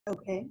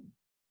Okay.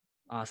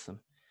 Awesome.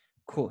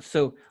 Cool.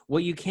 So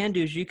what you can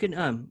do is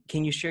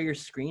can you share your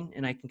screen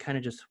and I can kind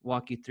of just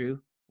walk you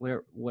through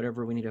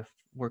whatever we need to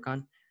work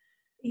on?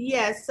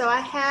 Yes, so I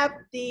have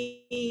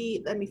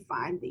let me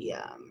find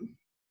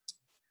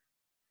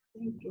I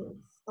think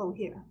it's, oh,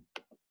 here.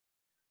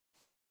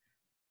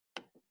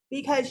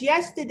 Because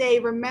yesterday,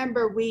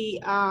 remember, we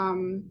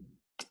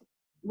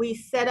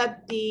set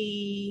up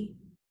the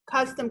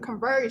custom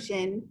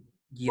conversion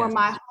for Yes.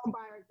 my home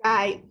buyer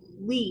guide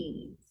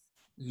leads.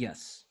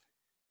 Yes.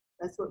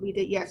 That's what we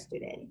did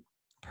yesterday.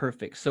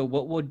 Perfect. So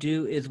what we'll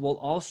do is we'll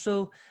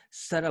also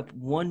set up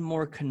one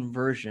more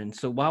conversion.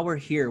 So while we're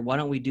here, why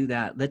don't we do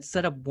that? Let's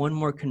set up one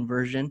more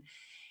conversion,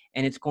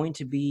 and it's going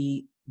to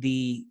be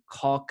the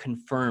call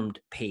confirmed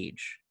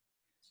page.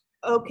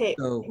 Okay,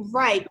 So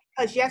right,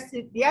 because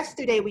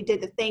yesterday we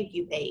did the thank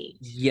you page.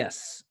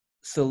 yes.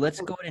 So let's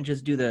go Okay. ahead and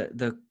just do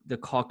the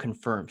call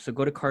confirm. So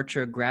go to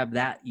Kartra, grab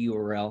that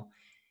URL.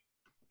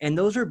 And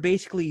those are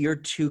basically your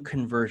two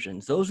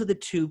conversions. Those are the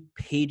two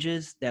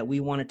pages that we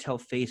want to tell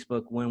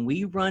Facebook when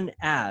we run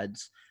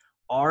ads,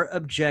 our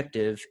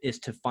objective is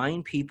to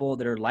find people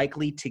that are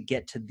likely to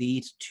get to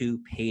these two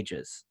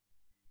pages.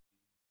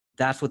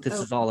 That's what this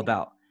is all Okay.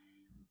 about.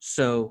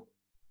 So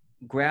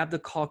grab the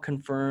call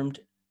confirmed,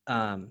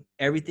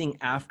 everything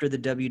after the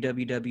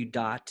www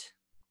dot.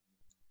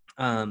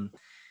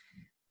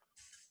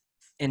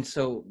 And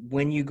so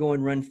when you go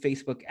and run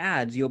Facebook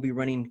ads, you'll be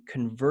running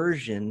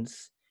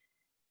conversions,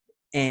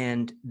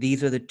 and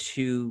these are the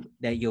two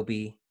that you'll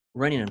be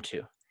running them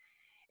to.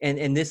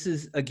 And this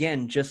is,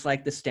 again, just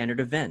like the standard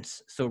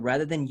events. So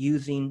rather than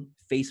using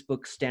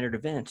Facebook standard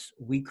events,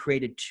 we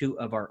created two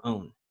of our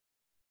own.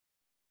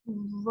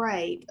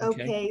 Right.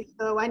 Okay. Okay.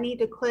 So I need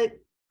to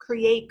click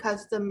create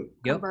custom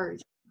Yep.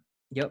 conversion.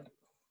 Yep.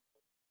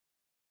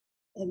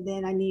 And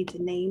then I need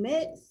to name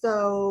it.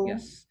 So,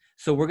 Yes.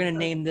 So we're going to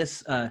name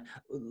this,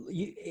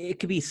 it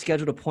could be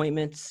scheduled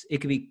appointments.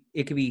 It could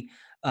be,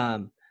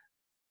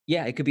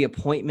 yeah, it could be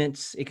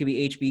appointments. It could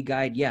be HB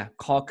guide. Yeah.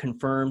 Call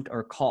confirmed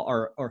or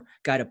or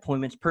guide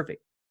appointments.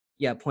 Perfect.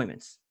 Yeah.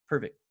 Appointments.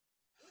 Perfect.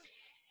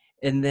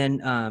 And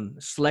then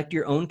select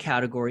your own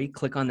category.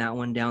 Click on that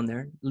one down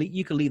there.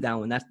 You can leave that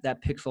one. That's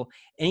that pixel.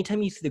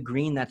 Anytime you see the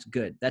green, that's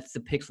good. That's the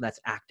pixel that's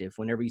active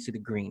whenever you see the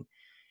green.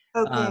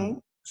 okay.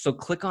 So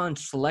click on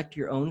select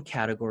your own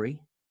category.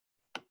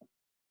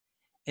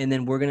 And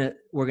then we're gonna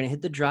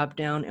hit the drop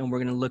down and we're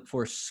gonna look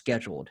for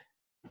scheduled.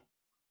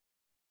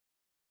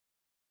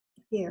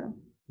 Here.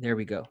 There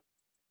we go.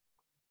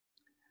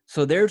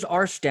 So there's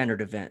our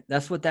standard event.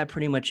 That's what that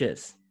pretty much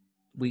is.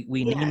 We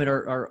Yeah. name it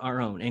our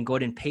own and go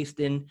ahead and paste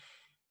in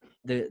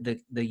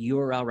the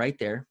URL right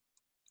there.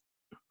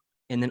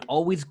 And then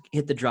always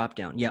hit the drop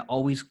down. Yeah,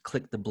 always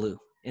click the blue.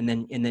 And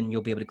then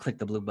you'll be able to click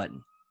the blue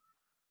button.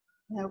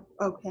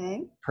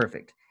 Okay.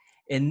 Perfect.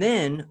 And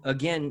then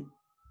again,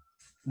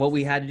 what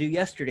we had to do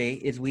yesterday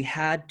is we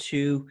had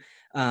to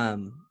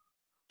and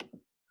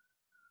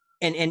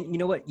you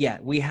know what? Yeah,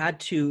 we had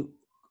to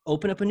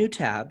open up a new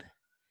tab.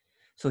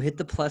 So hit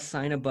the plus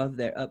sign above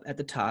there, up at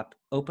the top,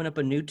 open up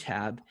a new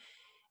tab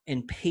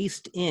and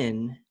paste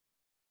in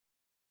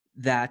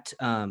that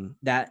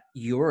that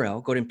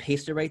URL. Go ahead and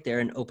paste it right there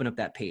and open up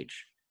that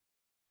page.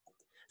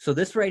 So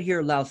this right here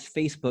allows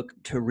Facebook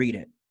to read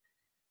it.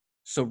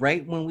 So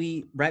right when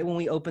we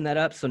open that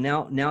up, so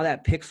now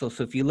that pixel,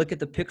 so if you look at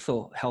the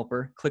pixel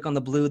helper, click on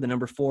the blue, the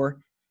number 4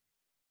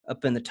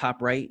 up in the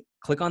top right,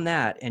 click on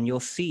that and you'll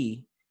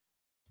see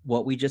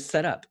what we just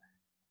set up.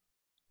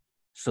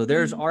 So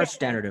there's our Yeah.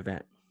 standard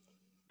event.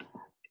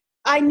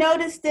 I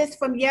noticed this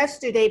from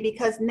yesterday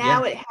because Yeah.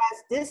 now it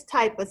has this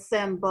type of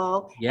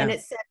symbol and Yeah.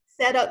 it says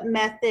setup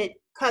method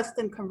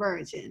custom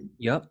conversion.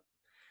 Yep.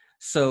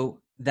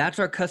 So that's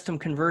our custom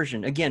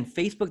conversion. Again,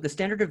 Facebook, the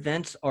standard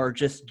events are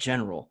just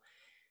general,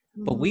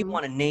 but we Mm-hmm.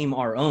 want to name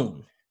our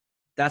own.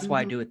 That's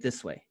why I Mm-hmm. do it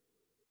this way.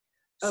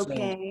 So,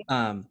 Okay.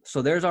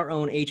 so there's our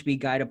own HB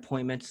guide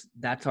appointments.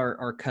 That's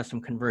our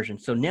custom conversion.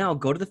 So now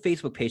go to the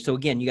Facebook page. So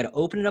again, you got to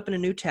open it up in a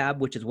new tab,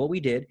 which is what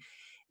we did.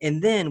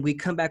 And then we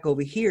come back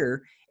over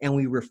here and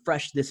we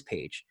refresh this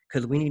page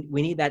because we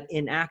need that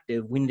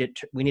inactive. We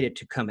need it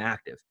to come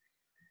active.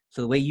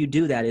 So the way you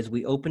do that is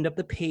we opened up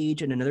the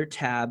page in another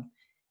tab.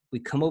 We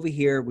come over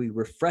here, we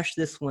refresh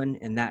this one,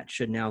 and that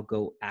should now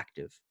go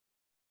active.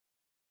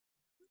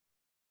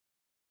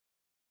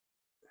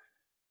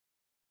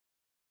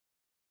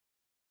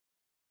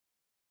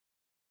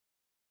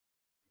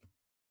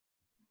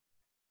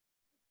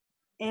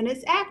 And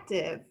it's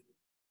active.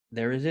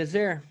 There it is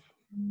there.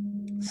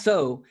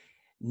 So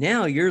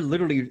now you're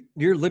literally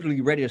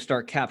ready to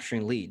start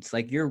capturing leads.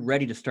 Like you're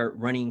ready to start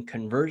running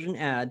conversion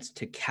ads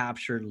to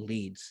capture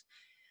leads.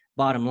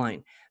 Bottom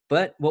line.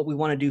 But what we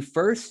want to do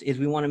first is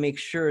we want to make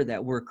sure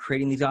that we're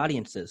creating these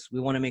audiences. We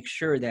want to make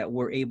sure that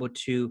we're able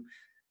to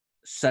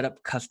set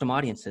up custom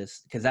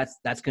audiences because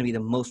that's going to be the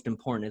most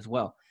important as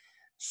well.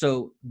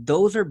 So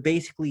those are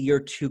basically your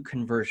two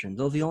conversions.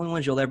 Those are the only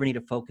ones you'll ever need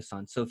to focus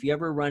on. So if you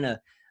ever run a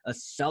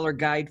seller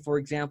guide, for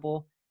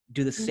example,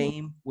 do the Mm-hmm.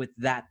 same with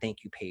that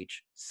thank you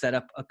page. Set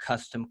up a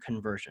custom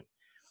conversion.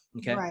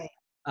 Okay. Right.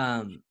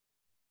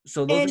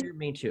 So those are And your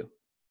main two.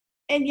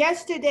 and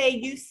yesterday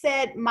you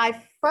said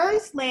my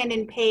first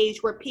landing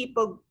page where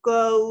people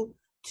go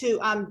to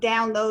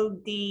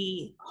download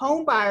the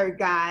home buyer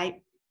guide,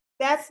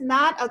 that's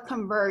not a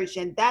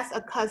conversion, that's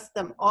a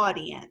custom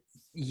audience.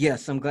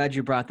 Yes, I'm glad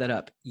you brought that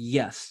up.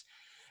 Yes.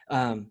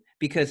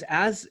 Because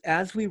as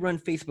we run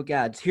Facebook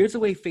ads, here's the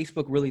way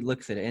Facebook really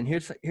looks at it. And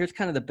here's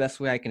kind of the best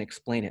way I can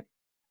explain it.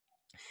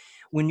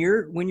 When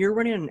you're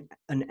running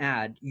an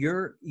ad,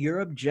 your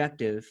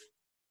objective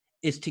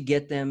is to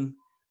get them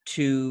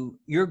to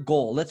your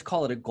goal. Let's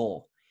call it a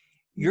goal.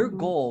 Your Mhm.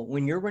 goal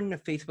when you're running a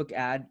Facebook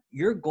ad,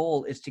 your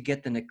goal is to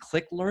get them to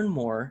click learn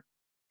more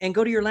and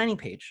go to your landing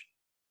page,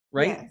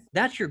 right? Yes.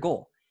 That's your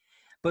goal.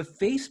 But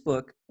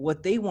Facebook,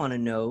 what they want to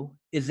know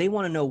is they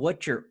want to know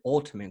what's your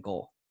ultimate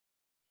goal.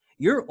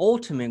 Your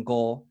ultimate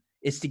goal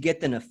is to get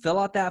them to fill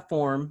out that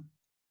form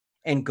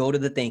and go to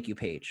the thank you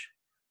page.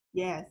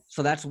 Yes.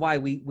 So that's why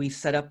we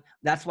set up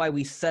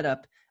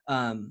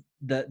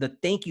the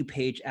thank you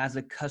page as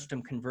a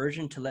custom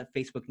conversion to let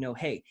Facebook know,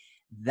 hey,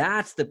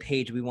 that's the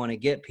page we want to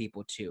get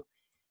people to.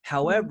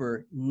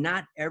 However,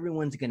 not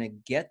everyone's going to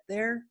get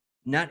there.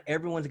 Not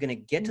everyone's going to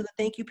get to the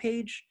thank you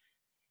page.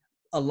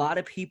 A lot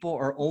of people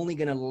are only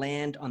going to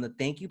land on the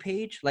thank you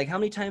page. Like, how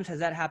many times has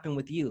that happened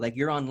with you? Like,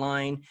 you're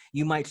online,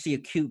 you might see a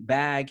cute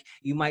bag,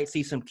 you might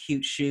see some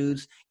cute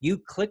shoes, you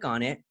click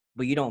on it,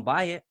 but you don't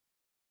buy it.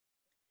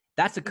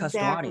 That's a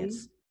custom Exactly.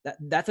 audience.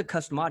 That's a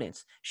custom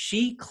audience.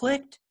 She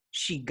clicked,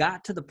 she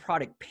got to the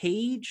product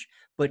page,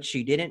 but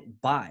she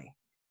didn't buy.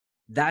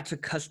 That's a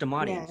custom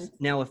audience. Yes.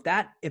 Now, if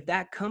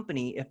that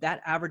company, if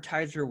that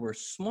advertiser were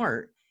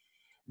smart,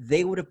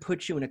 they would have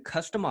put you in a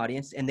custom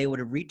audience and they would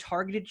have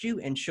retargeted you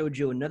and showed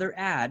you another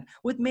ad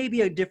with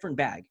maybe a different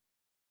bag,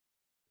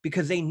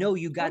 because they know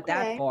you got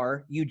that Okay.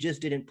 far, you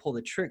just didn't pull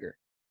the trigger.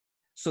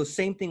 So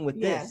same thing with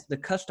Yes. this, the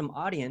custom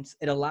audience,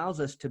 it allows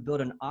us to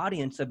build an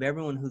audience of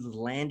everyone who's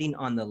landing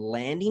on the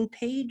landing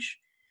page,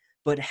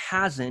 but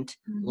hasn't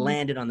Mhm.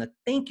 landed on the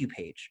thank you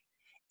page.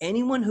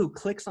 Anyone who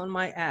clicks on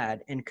my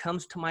ad and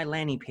comes to my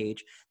landing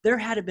page, there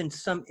had to been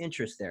some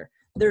interest there.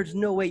 There's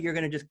no way you're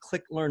going to just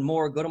click learn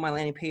more, go to my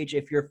landing page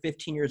if you're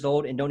 15 years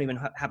old and don't even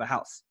have a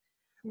house.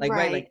 Like,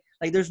 right? Right.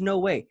 Like there's no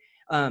way.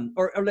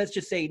 Or let's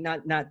just say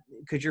not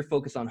because you're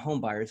focused on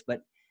home buyers,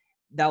 but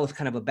that was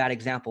kind of a bad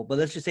example. But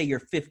let's just say you're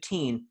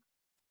 15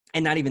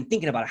 and not even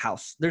thinking about a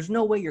house. There's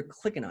no way you're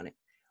clicking on it,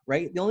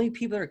 right? The only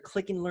people that are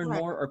clicking learn Right.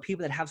 more are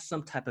people that have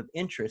some type of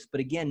interest.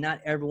 But again,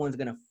 not everyone's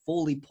going to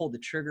fully pull the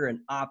trigger and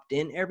opt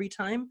in every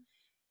time.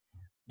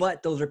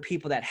 But those are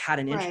people that had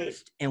an Right.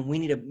 interest, and we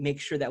need to make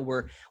sure that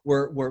we're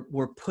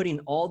putting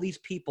all these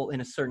people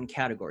in a certain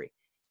category.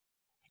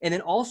 And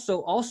then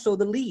also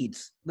the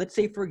leads. Let's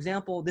say, for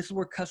example, this is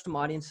where custom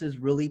audiences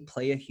really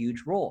play a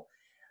huge role.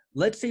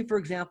 Let's say, for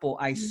example,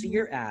 I see Mhm.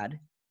 your ad,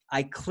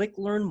 I click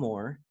learn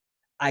more,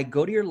 I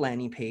go to your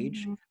landing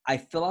page, Mhm. I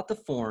fill out the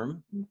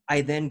form,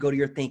 I then go to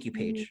your thank you Mhm.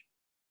 page.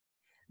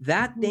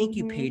 That thank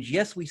you Mhm. page,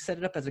 yes, we set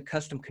it up as a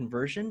custom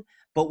conversion,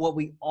 but what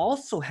we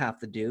also have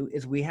to do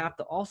is we have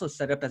to also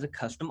set up as a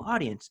custom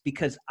audience,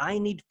 because I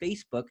need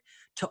Facebook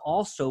to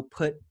also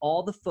put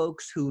all the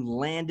folks who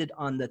landed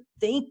on the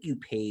thank you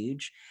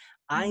page.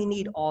 I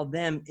need Mhm. all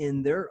them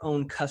in their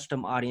own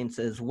custom audience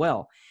as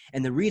well.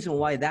 And the reason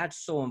why that's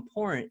so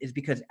important is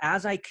because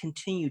as I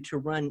continue to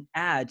run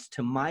ads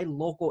to my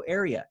local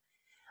area,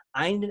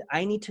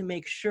 I need to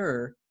make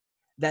sure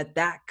that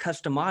that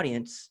custom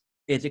audience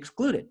is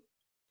excluded.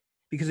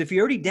 Because if you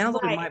already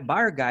downloaded my Right.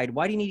 buyer guide,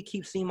 why do you need to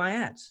keep seeing my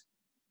ads?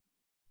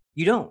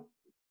 You don't.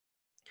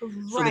 So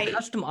the Right.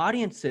 custom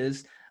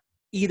audiences,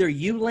 either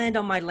you land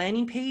on my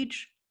landing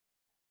page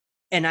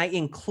and I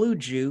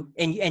include you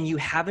and you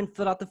haven't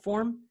filled out the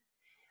form.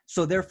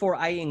 So therefore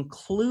I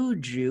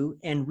include you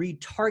and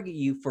retarget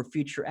you for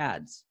future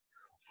ads.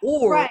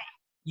 Or Right.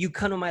 you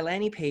come to my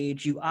landing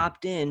page, you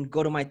opt in,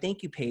 go to my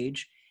thank you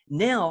page.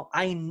 Now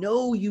I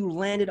know you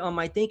landed on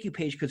my thank you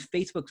page because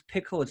Facebook's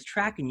Pickle is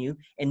tracking you,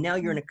 and now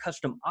you're in a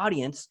custom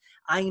audience.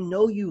 I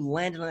know you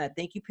landed on that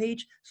thank you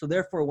page, so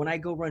therefore, when I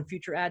go run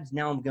future ads,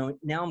 now I'm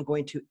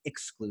going to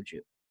exclude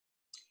you.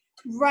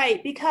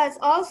 Right. Because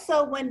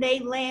also when they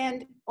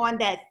land on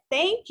that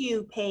thank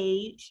you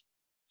page,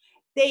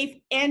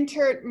 they've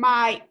entered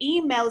my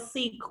email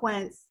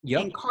sequence in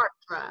Yep,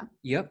 Kartra.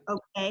 yep,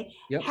 Okay.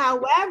 yep,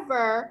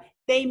 However,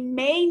 they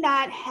may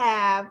not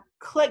have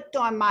clicked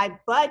on my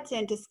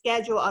button to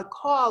schedule a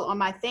call on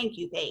my thank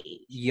you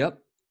page. yep,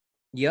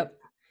 yep,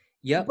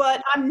 yep.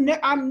 But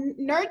I'm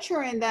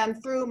nurturing them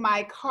through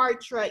my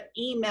Kartra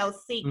email Mm-hmm.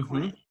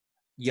 sequence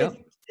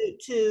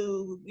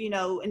to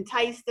Yep.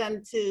 entice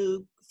them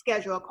to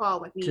schedule a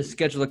call with To me.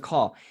 schedule a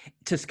call,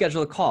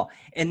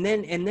 and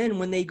then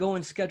when they go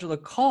and schedule a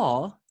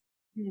call,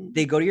 Mm.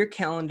 they go to your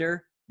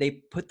calendar, they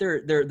put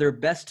their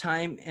best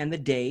time and the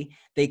day,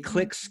 they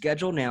click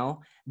schedule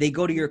now, they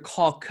go to your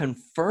call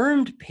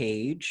confirmed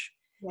page,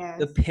 the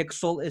Yes.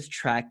 Pixel is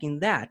tracking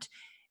that.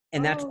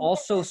 And that's Oh,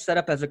 also set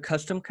up as a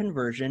custom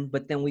conversion,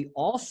 but then we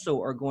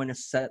also are going to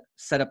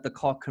set up the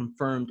call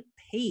confirmed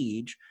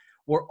page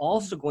we're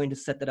also going to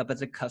set that up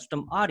as a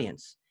custom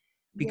audience.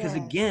 Because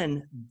Yes.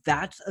 again,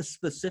 that's a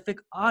specific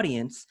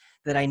audience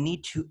that I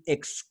need to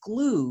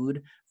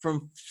exclude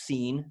from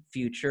seeing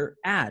future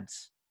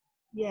ads,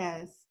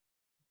 Yes.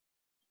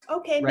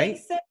 Okay, right?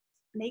 makes sense.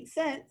 Makes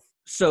sense.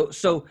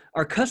 So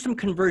our custom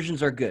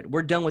conversions are good.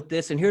 We're done with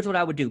this. And here's what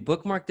I would do.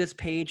 Bookmark this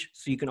page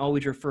so you can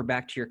always refer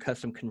back to your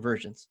custom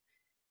conversions.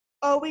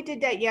 Oh, we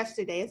did that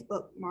yesterday. It's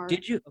bookmarked.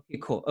 Did you? Okay,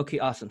 cool. Okay,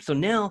 awesome. So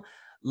now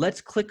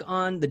let's click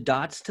on the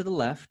dots to the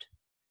left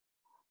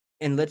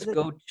and let's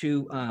go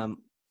to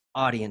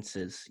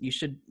audiences. You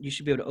should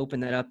be able to open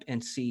that up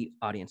and see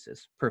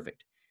audiences.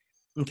 Perfect.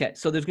 Okay,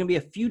 so there's going to be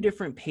a few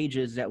different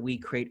pages that we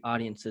create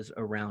audiences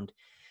around.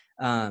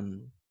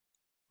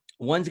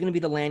 One's going to be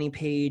the landing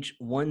page.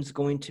 One's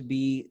going to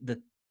be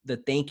the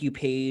thank you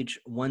page.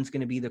 One's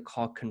going to be the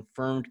call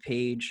confirmed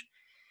page.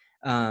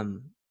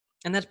 And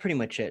that's pretty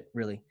much it,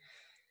 really.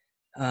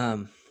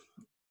 And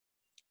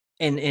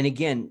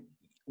again,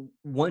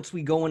 once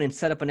we go in and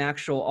set up an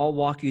actual, I'll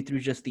walk you through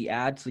just the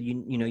ad so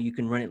you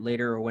can run it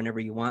later or whenever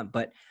you want,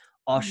 but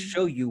I'll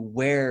show you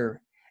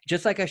where,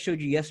 just like I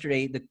showed you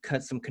yesterday, the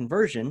custom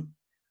conversion,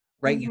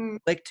 right?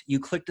 You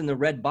clicked in the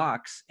red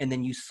box and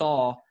then you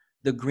saw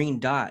the green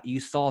dot. You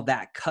saw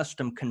that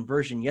custom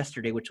conversion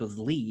yesterday, which was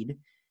lead.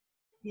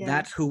 Yes.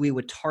 That's who we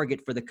would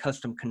target for the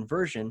custom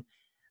conversion,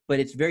 but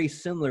it's very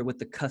similar with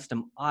the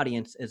custom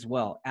audience as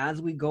well.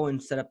 As we go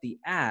and set up the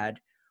ad,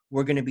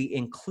 we're going to be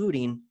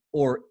including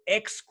or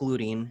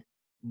excluding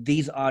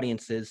these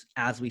audiences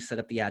as we set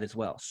up the ad as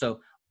well.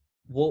 So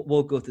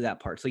we'll go through that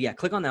part. So yeah,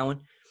 click on that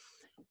one,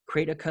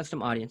 create a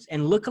custom audience,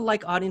 and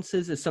lookalike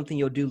audiences is something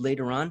you'll do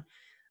later on,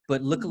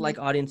 but lookalike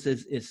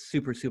audiences is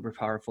super, super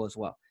powerful as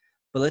well.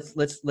 But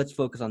let's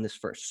focus on this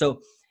first.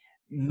 So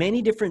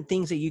many different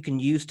things that you can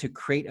use to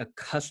create a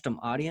custom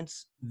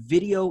audience.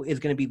 Video is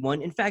going to be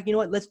one. In fact, you know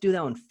what? Let's do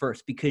that one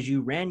first because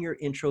you ran your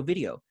intro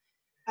video.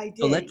 I did,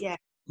 So yeah.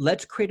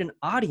 Let's create an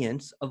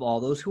audience of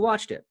all those who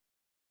watched it.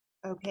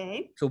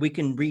 Okay. So we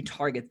can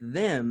retarget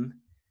them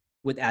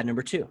with ad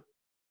number 2.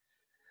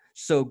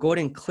 So go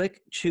ahead and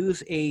click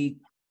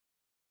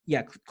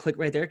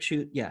right there.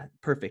 Choose, yeah,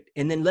 perfect.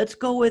 And then let's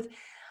go with,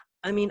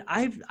 I mean,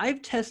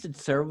 I've tested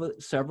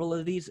several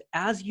of these.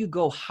 As you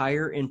go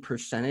higher in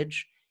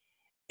percentage,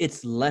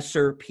 it's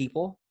lesser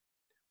people,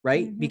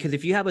 right? Because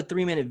if you have a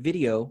 3-minute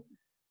video,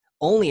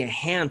 only a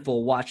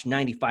handful watch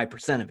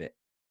 95% of it.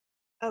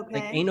 Okay.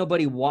 Like ain't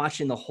nobody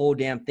watching the whole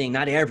damn thing.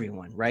 Not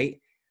everyone, right?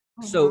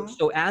 So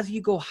as you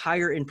go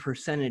higher in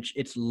percentage,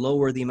 it's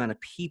lower the amount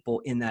of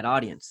people in that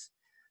audience.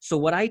 So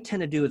what I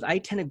tend to do is I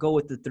tend to go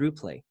with the through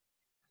play.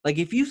 Like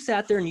if you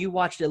sat there and you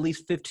watched at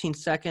least 15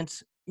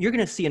 seconds, you're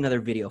going to see another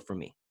video from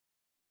me.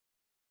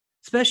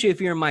 Especially if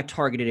you're in my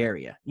targeted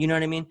area. You know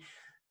what I mean?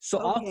 So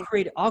I'll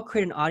create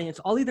an audience.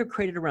 I'll either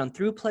create it around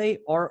through play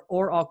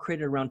or I'll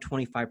create it around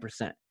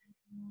 25%.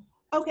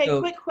 Okay,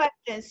 So, quick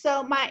question.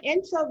 So my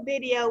intro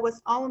video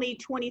was only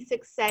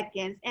 26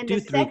 seconds and the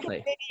second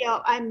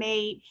video I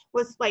made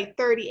was like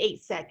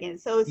 38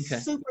 seconds. So it's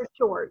super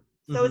short.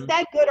 So is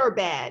that good or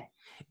bad?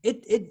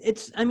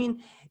 It's I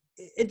mean,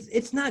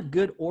 it's not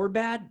good or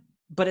bad,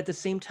 but at the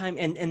same time,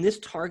 and this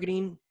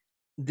targeting,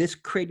 this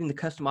creating the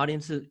custom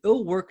audiences,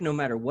 it'll work no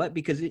matter what,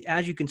 because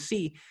as you can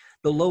see,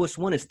 the lowest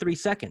one is 3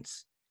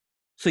 seconds.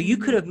 So you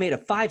could have made a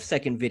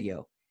 5-second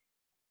video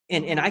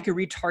and I could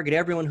retarget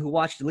everyone who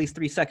watched at least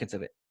 3 seconds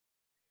of it.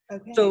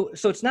 Okay. So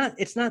it's not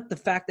the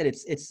fact that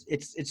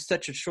it's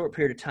such a short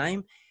period of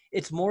time.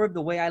 It's more of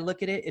the way I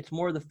look at it. It's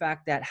more of the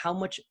fact that how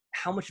much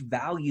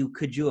value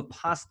could you have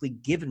possibly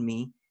given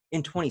me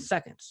in 20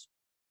 seconds?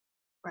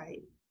 Right.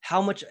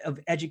 How much of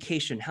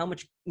education, how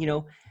much,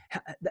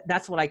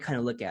 that's what I kind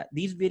of look at.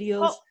 These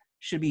videos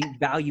should be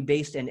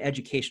value-based and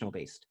educational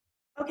based.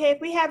 Okay,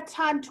 if we have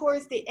time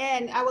towards the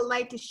end, I would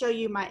like to show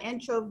you my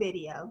intro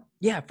video.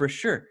 Yeah, for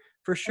sure.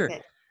 For sure.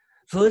 Okay.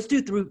 So let's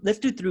do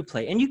through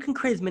play. And you can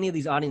create as many of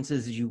these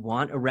audiences as you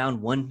want around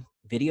one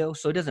video.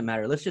 So it doesn't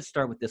matter. Let's just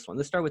start with this one.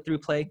 Let's start with through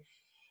play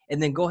and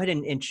then go ahead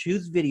and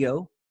choose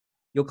video.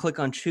 You'll click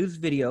on choose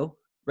video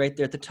right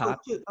there at the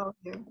top.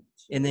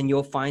 And then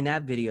you'll find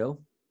that video.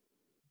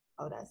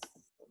 Oh, that's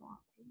the wrong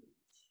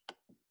page.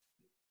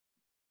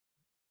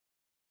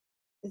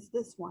 It's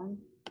this one.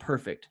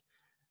 Perfect.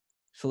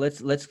 So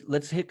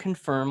let's hit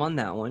confirm on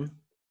that one.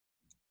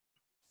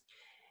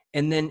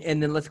 And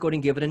then let's go ahead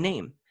and give it a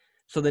name.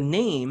 So the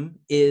name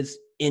is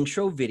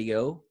intro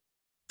video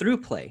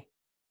through play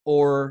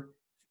or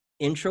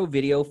intro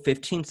video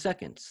 15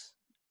 seconds.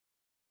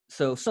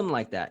 So something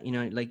like that,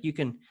 like you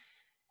can,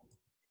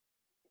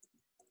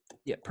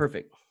 yeah,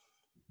 perfect.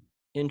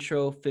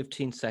 Intro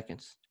 15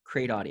 seconds,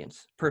 create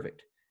audience.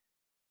 Perfect.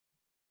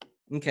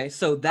 Okay,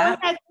 so that.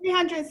 Oh,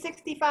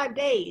 365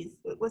 days.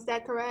 Was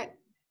that correct?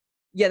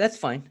 Yeah, that's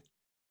fine.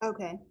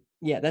 Okay.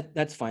 Yeah,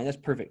 that's fine. That's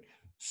perfect.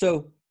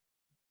 So.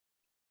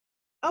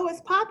 Oh,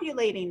 it's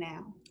populating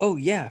now. Oh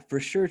yeah,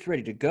 for sure. It's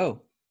ready to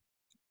go.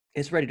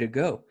 It's ready to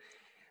go.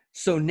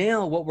 So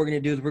now what we're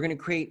going to do is we're going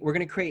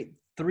to create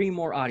 3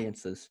 more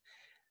audiences.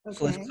 Okay.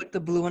 So let's click the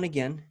blue one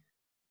again.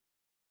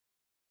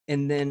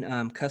 and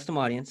then custom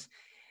audience,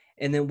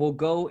 and then we'll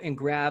go and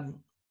grab,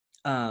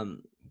 go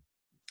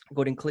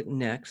ahead and click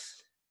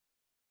next,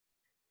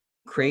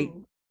 create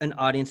Ooh. an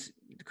audience,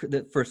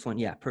 the first one.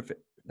 Yeah,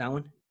 perfect. That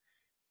one.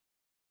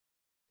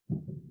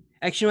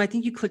 Actually, no, I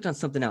think you clicked on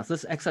something else.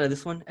 Let's X out of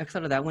this one, X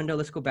out of that window.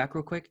 Let's go back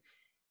real quick.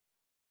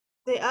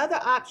 The other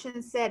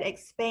option said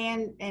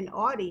expand an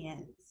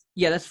audience.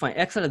 Yeah, that's fine.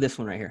 X out of this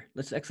one right here.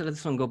 Let's X out of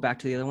this one, go back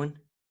to the other one.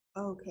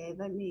 Okay,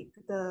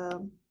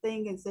 the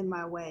thing is in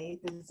my way,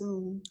 the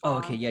Zoom Oh,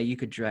 okay, bar. yeah, you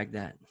could drag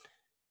that.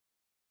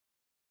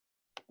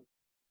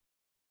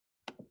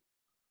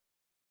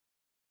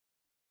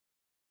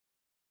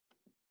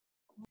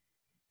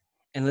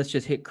 And let's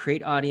just hit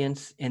create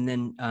audience, and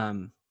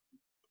then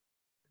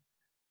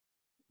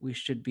we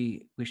should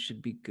be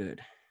good.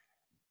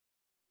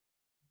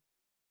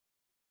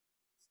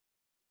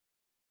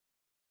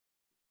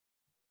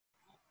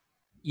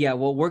 Yeah,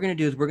 what we're going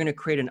to do is we're going to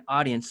create an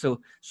audience. So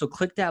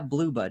click that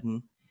blue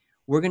button.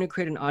 We're going to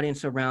create an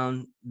audience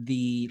around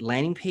the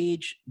landing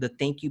page, the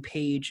thank you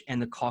page,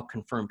 and the call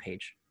confirm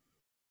page.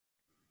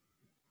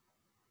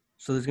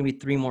 So there's going to be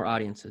 3 more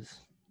audiences.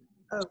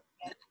 Okay.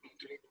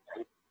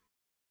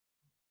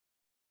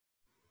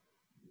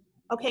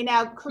 Okay,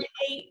 now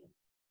create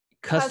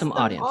Custom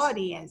audience.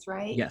 audience,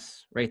 right?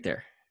 Yes, right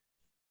there.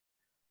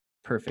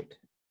 Perfect.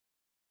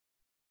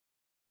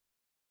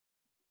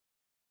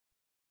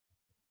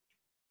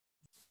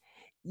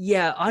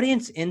 Yeah,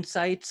 audience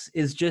insights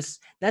is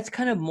just, that's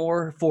kind of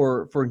more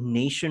for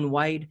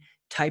nationwide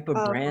type of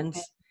brands.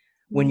 Okay.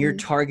 When you're Mhm.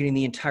 targeting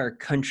the entire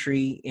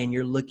country and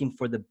you're looking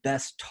for the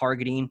best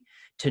targeting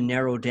to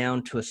narrow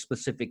down to a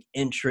specific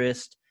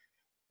interest,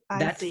 I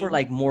that's for see.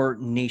 like more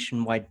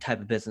nationwide type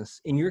of business.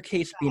 In your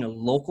case, being a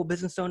local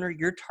business owner,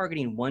 you're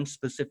targeting one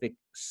specific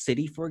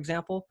city, for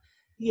example.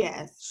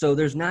 Yes. So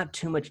there's not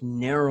too much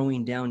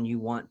narrowing down you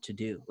want to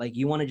do. Like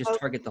you want to just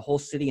target the whole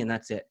city and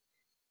that's it.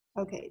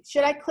 Okay.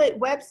 Should I click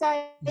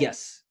website?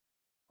 Yes.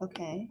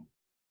 Okay.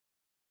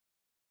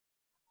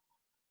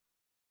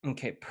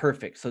 Okay,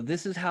 perfect. So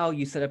this is how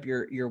you set up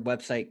your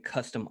website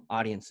custom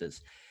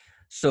audiences.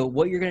 So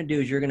what you're going to do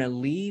is you're going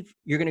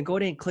to go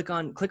ahead and click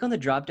on the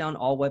drop down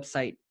all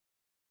website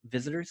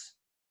visitors.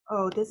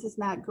 Oh, this is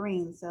not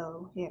green,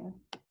 so here.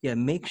 Yeah,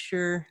 make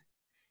sure.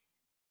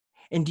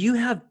 And do you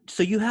have,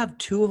 so you have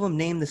 2 of them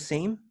named the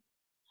same?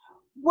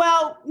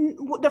 Well,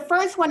 the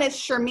first one is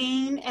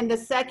Shermeen and the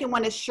second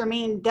one is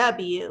Shermeen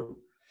W.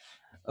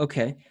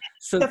 Okay.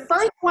 So The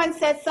first one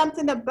said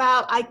something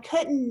about I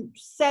couldn't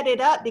set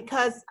it up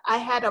because I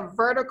had a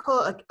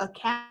vertical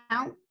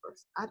account.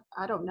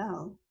 I don't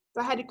know.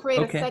 So I had to create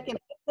a okay. second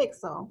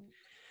pixel.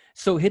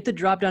 So hit the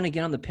drop down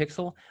again on the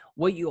pixel.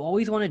 What you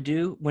always want to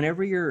do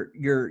whenever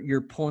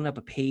you're pulling up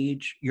a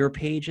page, your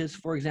pages,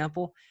 for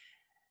example,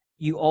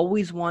 you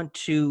always want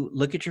to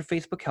look at your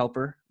Facebook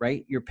helper,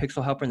 right? Your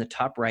pixel helper in the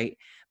top right,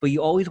 but you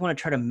always want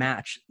to try to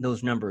match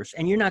those numbers.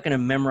 And you're not going to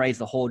memorize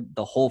the whole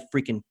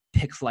freaking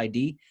pixel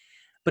ID,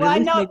 but Well, at I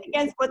least know it maybe,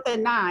 begins with a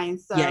 9,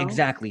 so. yeah,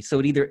 exactly. So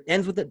it either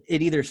ends with it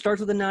either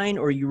starts with a 9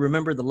 or you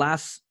remember the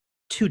last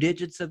 2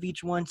 digits of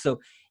each one. So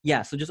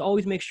yeah, so just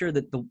always make sure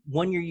that the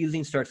one you're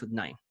using starts with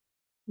 9.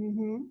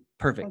 Mm-hmm.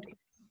 Perfect. Okay.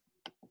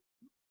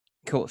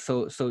 Cool.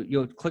 So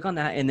you'll click on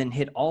that and then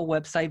hit all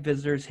website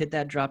visitors, hit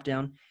that drop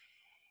down,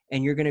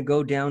 and you're going to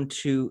go down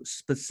to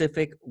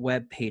specific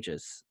web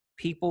pages,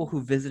 people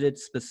who visited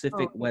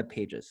specific Oh, web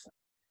pages.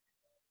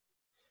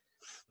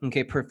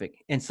 Okay,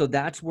 perfect. And so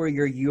that's where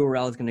your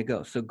URL is going to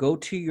go. So go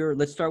to your,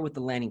 let's start with the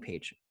landing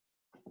page.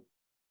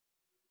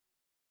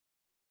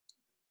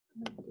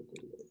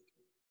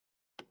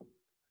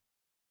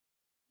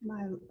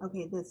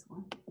 okay, this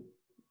one.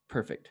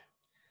 Perfect.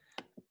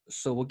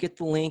 So we'll get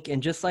the link,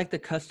 and just like the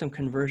custom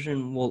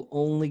conversion, we'll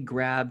only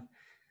grab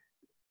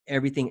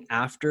everything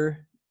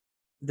after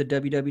the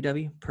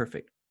www.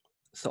 Perfect.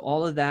 So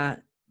all of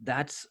that,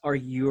 that's our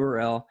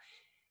URL,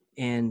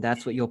 and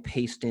that's what you'll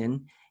paste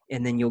in,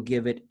 and then you'll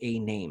give it a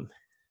name.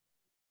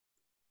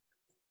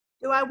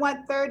 Do I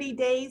want 30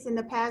 days in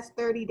the past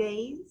 30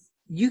 days?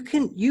 You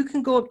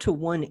can go up to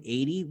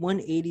 180.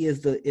 180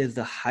 is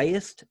the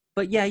highest,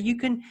 but yeah, you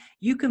can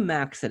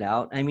max it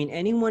out. I mean,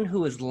 anyone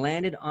who has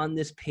landed on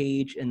this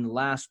page in the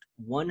last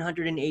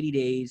 180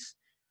 days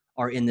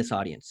are in this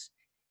audience.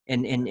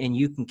 And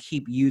you can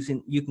keep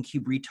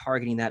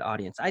retargeting that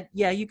audience.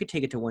 You could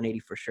take it to 180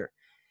 for sure.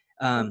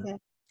 Okay.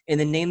 And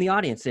then name the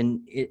audience, and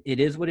it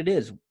is what it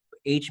is.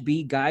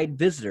 HB guide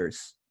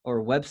visitors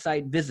or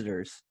website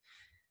visitors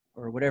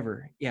or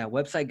whatever. Yeah,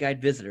 website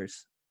guide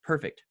visitors.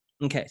 Perfect.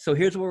 Okay, so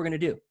here's what we're going to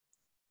do.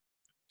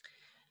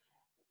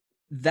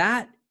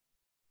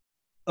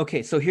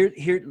 So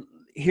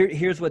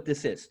here's what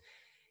this is.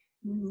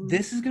 Mm-hmm.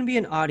 This is going to be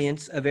an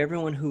audience of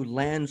everyone who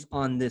lands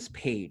on this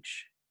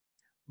page,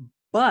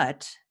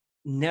 but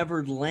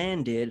never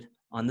landed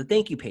on the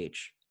thank you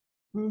page.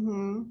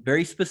 Mm-hmm.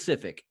 Very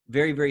specific,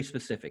 very, very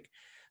specific.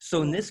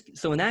 So in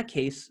that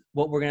case,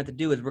 what we're going to have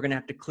to do is we're going to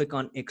have to click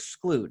on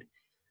exclude.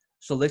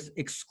 So let's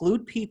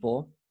exclude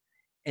people,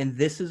 and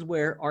this is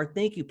where our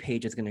thank you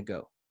page is going to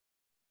go.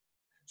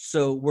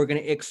 So we're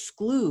going to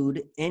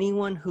exclude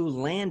anyone who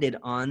landed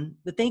on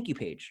the thank you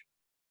page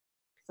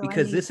So I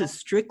because need this is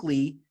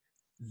strictly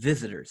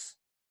visitors.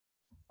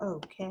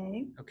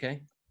 okay.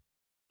 Okay.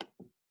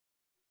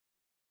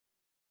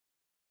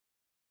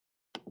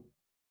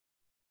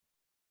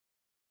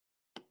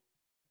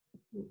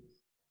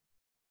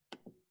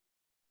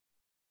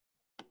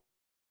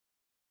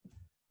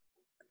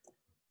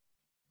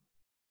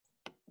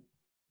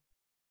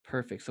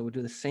 Perfect. So we'll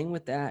do the same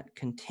with that.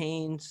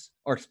 Contains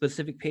or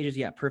specific pages.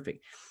 Yeah,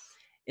 perfect.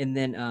 And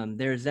then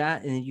there's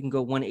that. And then you can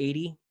go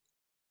 180.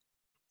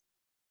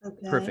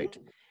 Okay. Perfect.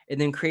 And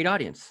then create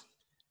audience.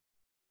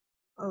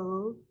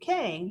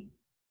 Okay.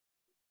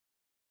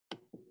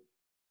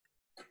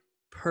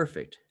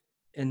 Perfect.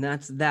 And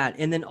that's that.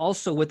 And then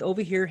also with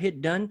over here, hit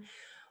done.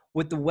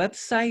 With the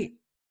website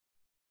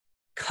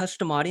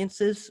custom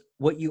audiences,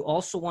 what you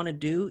also want to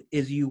do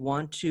is you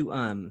want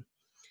to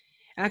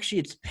actually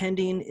it's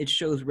pending, it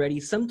shows ready.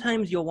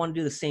 Sometimes you'll want to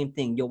do the same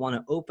thing. You'll want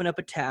to open up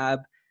a tab,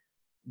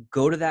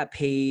 go to that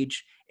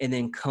page, and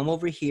then come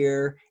over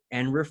here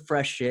and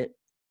refresh it,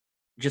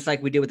 just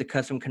like we did with the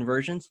custom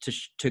conversions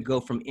to go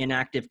from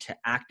inactive to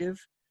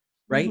active,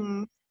 right?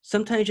 Mm-hmm.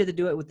 Sometimes you have to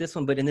do it with this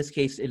one, but in this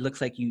case, it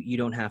looks like you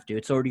don't have to.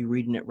 It's already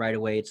reading it right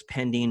away. It's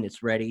pending,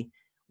 it's ready.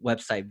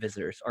 Website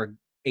visitors or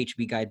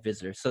HB guide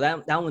visitors. So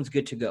that one's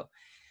good to go.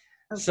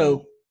 Okay.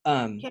 So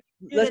Can you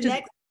do let's the just,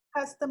 next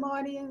custom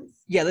audience?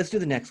 yeah, let's do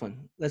the next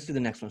one. Let's do the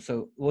next one.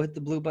 So we'll hit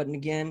the blue button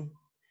again,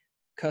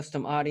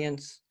 custom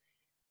audience,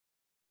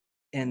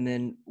 and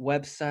then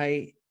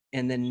website.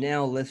 And then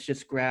now let's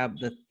just grab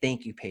the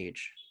thank you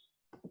page.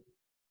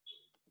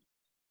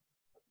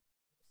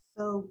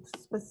 So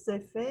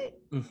specific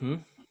Mm-hmm.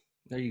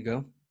 There you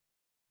go.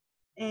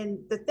 and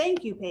the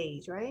thank you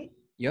page, right?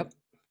 Yep.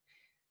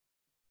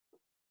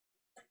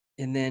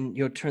 And then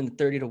you'll turn the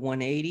 30 to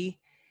 180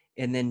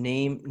 and then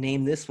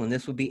name this one.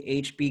 This would be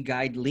HB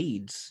Guide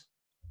Leads.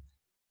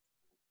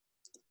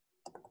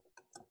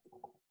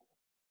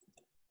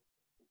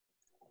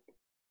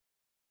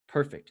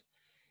 Perfect.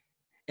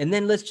 And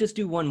then let's just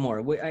do one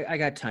more. I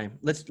got time.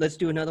 Let's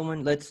do another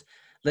one. Let's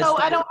So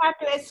I don't have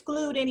to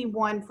exclude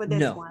anyone for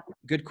this one.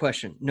 Good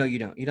question. No, you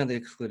don't. You don't have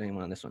to exclude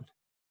anyone on this one.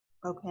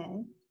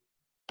 Okay.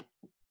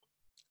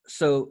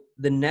 So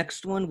the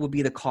next one will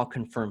be the call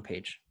confirm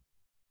page.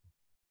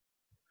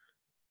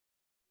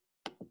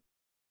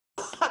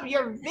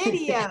 Your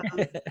video.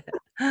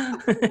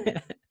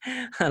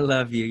 I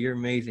love you. You're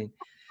amazing.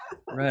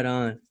 Right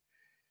on.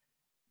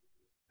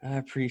 I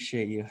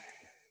appreciate you.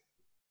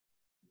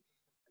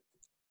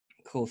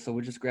 Cool. So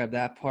we'll just grab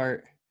that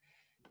part.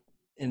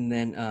 And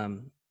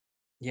then,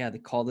 yeah, they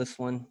call this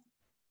one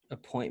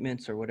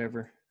appointments or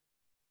whatever.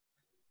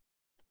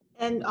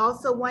 And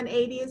also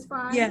 180 is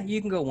fine? Yeah,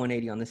 you can go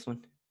 180 on this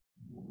one.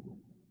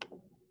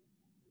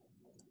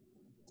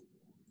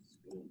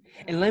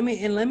 And let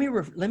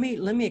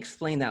me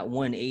explain that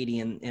 180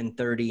 and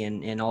 30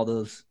 and all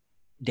those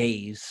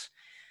days,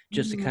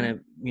 just to kind of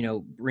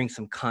bring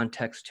some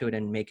context to it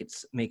and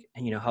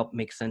help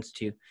make sense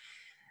to you.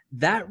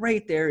 That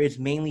right there is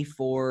mainly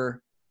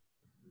for,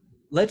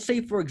 let's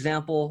say for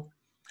example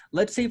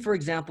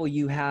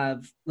you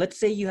have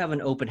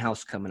an open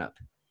house coming up,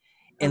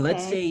 and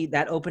let's say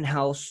that open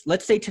house,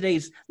 let's say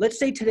today's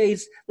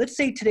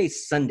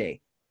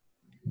Sunday.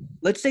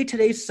 Let's say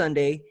today's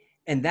Sunday,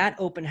 and that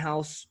open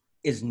house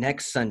is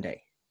next Sunday.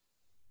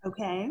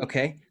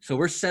 Okay. So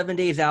we're 7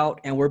 days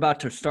out and we're about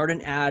to start an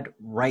ad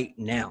right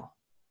now.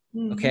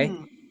 Okay.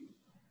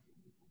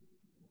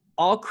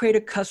 I'll create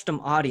a custom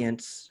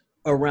audience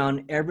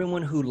around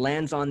everyone who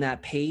lands on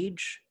that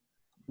page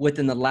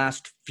within the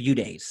last few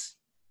days,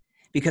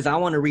 because I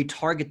want to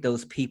retarget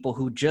those people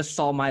who just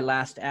saw my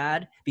last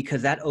ad,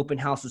 because that open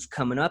house is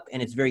coming up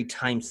and it's very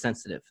time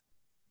sensitive.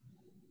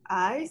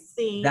 I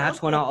see.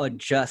 That's when I'll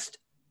adjust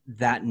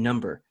that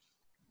number.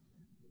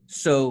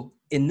 So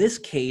in this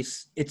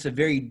case, it's a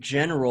very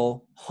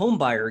general home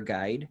buyer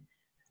guide.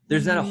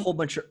 There's not a whole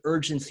bunch of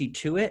urgency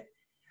to it.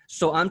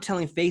 So I'm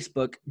telling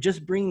Facebook,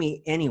 just bring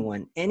me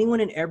anyone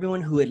and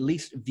everyone who at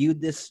least viewed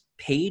this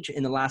page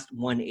in the last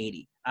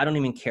 180. I don't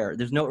even care.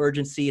 There's no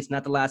urgency. It's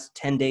not the last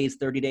 10 days,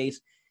 30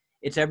 days.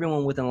 It's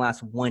everyone within the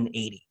last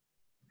 180.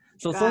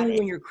 So it's only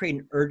when you're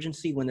creating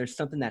urgency, when there's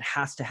something that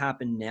has to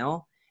happen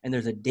now and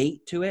there's a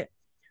date to it,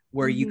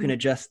 where you can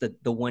adjust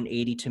the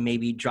 180 to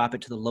maybe drop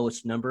it to the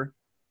lowest number,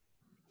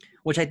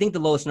 which I think the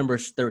lowest number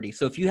is 30.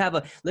 So if you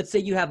have let's say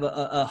you have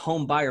a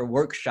home buyer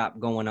workshop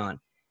going on,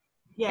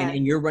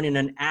 and you're running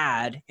an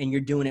ad and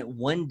you're doing it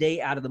 1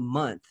 day out of the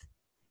month,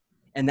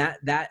 and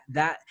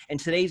and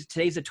today's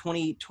the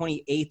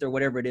 28th or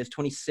whatever it is,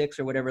 26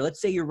 or whatever.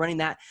 Let's say you're running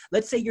that.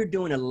 Let's say you're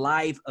doing a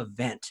live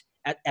event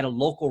at a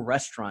local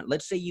restaurant.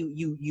 Let's say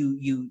you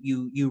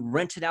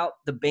rented out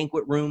the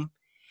banquet room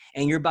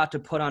and you're about to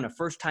put on a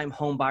first-time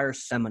home buyer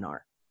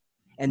seminar.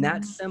 And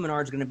that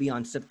seminar is going to be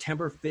on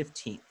September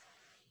 15th.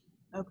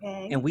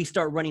 Okay. And we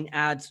start running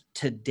ads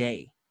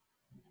today.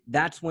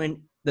 That's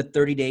when the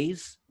 30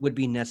 days would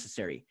be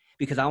necessary,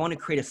 because I want to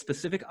create a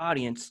specific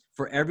audience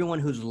for everyone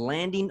who's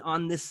landing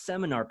on this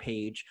seminar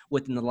page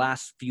within the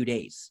last few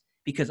days,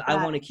 because I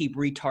want to keep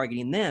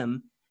retargeting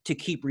them to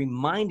keep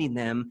reminding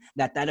them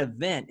that that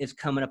event is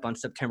coming up on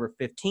September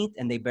 15th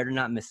and they better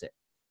not miss it.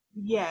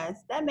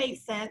 Yes, that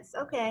makes sense.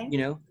 Okay. You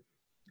know,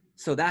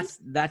 so that's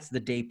the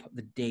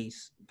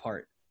days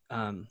part,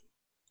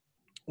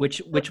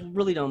 which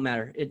really don't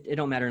matter. It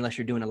don't matter unless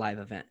you're doing a live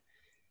event.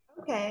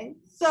 Okay.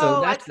 So So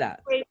that's I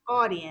that. create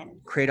audience.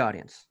 Create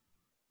audience.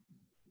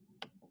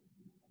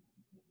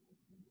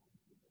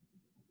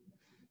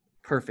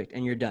 Perfect.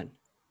 And you're done.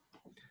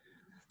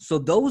 So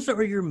those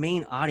are your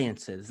main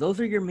audiences. Those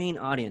are your main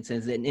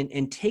audiences.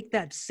 And take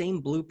that same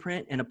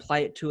blueprint and apply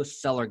it to a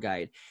seller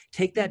guide.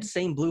 Take that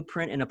same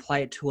blueprint and apply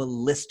it to a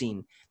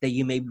listing that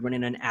you may be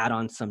running an ad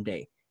on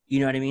someday. You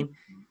know what I mean?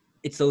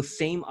 It's those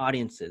same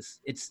audiences.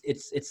 It's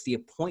the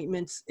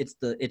appointments, it's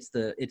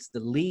the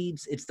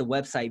leads, it's the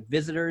website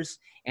visitors,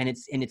 and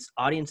it's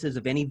audiences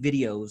of any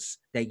videos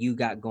that you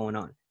got going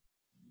on.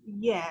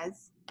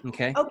 Yes.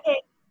 Okay.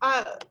 Okay.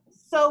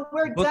 So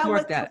we're done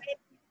with that.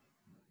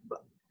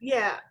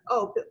 Yeah.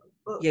 Oh.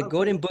 Yeah. Okay. Go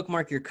ahead and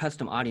bookmark your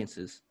custom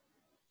audiences.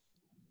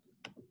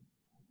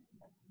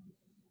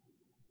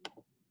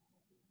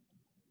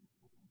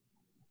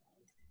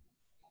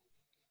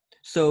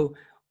 So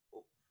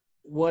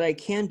what I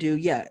can do,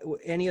 yeah,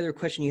 any other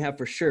question you have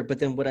for sure. But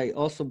then what I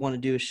also want to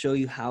do is show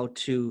you how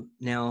to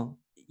now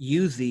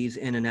use these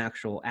in an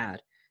actual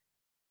ad.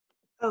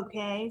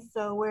 Okay.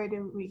 So where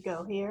do we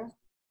go here?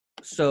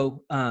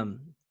 So,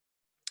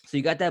 so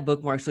you got that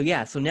bookmark. So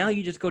yeah, so now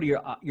you just go to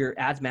your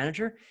ads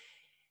manager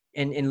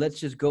and let's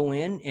just go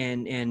in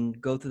and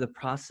go through the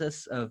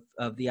process of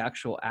the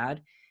actual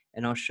ad.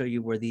 And I'll show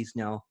you where these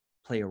now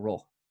play a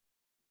role.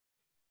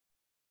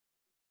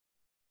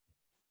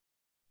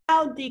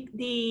 Now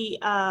the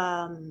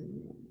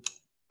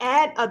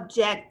ad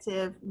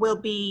objective will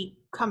be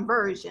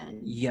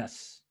conversion.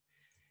 Yes.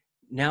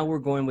 Now we're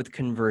going with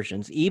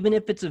conversions. Even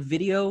if it's a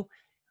video,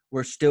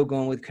 we're still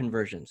going with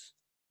conversions.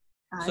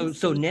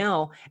 So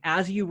now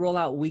as you roll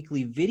out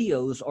weekly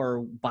videos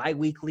or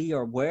bi-weekly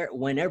or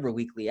whenever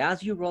weekly,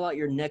 as you roll out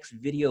your next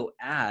video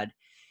ad,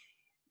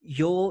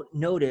 you'll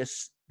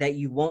notice that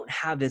you won't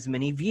have as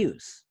many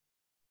views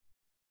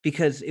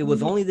because it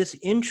was only this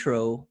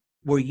intro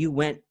where you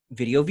went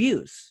video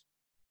views.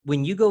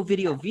 When you go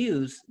video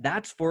views,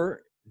 that's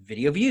for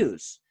video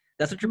views.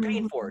 That's what you're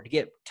paying for, to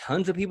get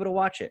tons of people to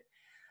watch it.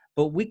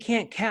 But we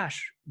can't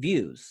cash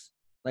views.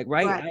 Like,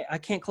 right? I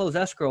can't close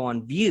escrow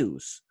on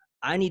views.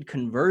 I need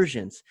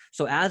conversions.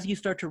 So as you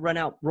start to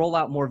roll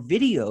out more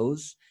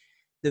videos,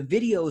 the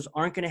videos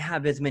aren't going to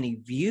have as many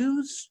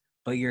views,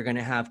 but you're going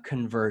to have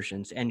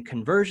conversions, and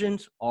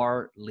conversions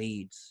are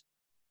leads.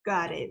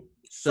 Got it.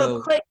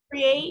 So click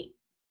create.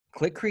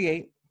 Click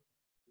create.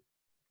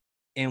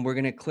 And we're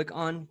going to click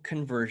on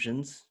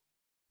conversions.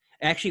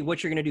 Actually,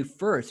 what you're going to do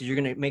first is you're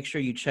going to make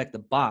sure you check the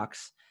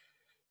box.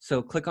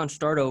 So click on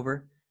start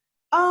over.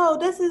 Oh,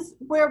 this is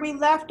where we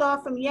left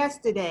off from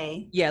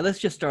yesterday. Yeah, let's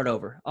just start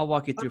over. I'll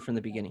walk you through from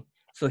the beginning.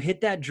 So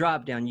hit that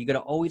drop down. You got to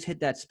always hit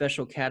that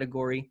special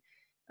category.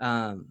 You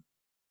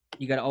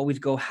got to always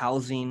go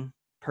housing.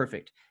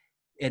 Perfect.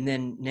 And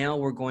then now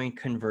we're going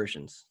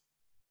conversions.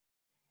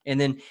 And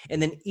then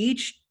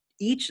each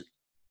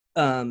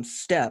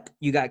step,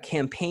 you got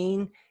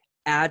campaign,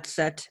 ad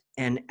set,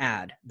 and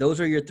ad. Those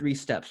are your 3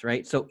 steps,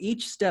 right? So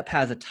each step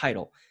has a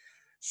title.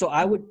 So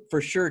I would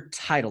for sure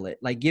title it,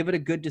 like give it a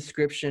good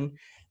description.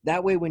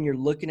 That way, when you're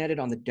looking at it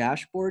on the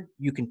dashboard,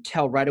 you can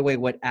tell right away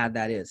what ad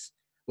that is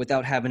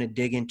without having to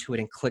dig into it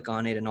and click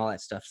on it and all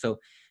that stuff. So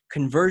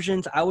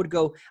conversions, I would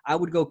go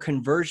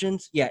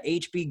conversions. Yeah.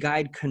 HB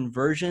guide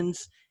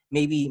conversions,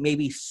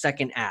 maybe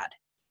second ad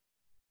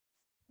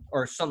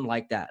or something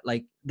like that.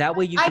 Like that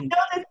way you can.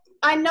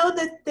 I know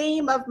the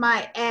theme of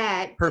my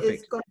ad Perfect.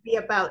 is going to be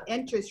about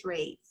interest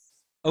rates.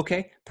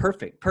 Okay,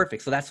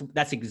 perfect. So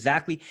that's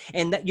exactly,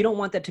 and that you don't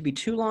want that to be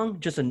too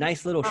long. Just a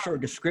nice little short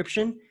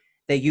description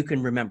that you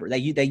can remember, that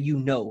you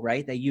know,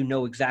 right? That you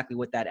know exactly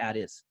what that ad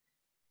is.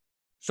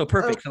 So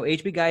perfect. So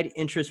HB guide,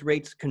 interest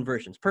rates,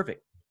 conversions.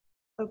 Perfect.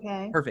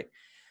 Okay. Perfect.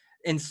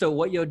 And so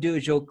what you'll do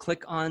is you'll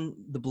click on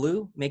the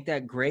blue, make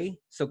that gray.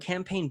 So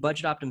campaign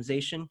budget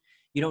optimization,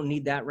 you don't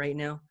need that right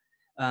now.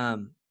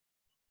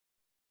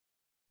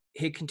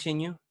 Hit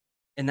continue.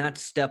 And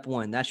that's step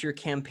 1. That's your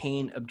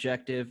campaign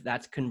objective.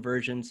 That's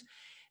conversions.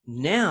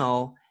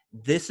 Now,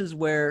 this is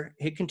where,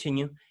 hit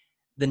continue.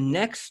 The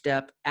next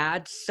step,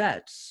 ad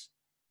sets.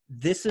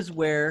 This is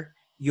where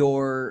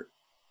your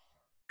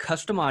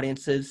custom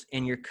audiences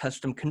and your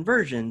custom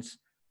conversions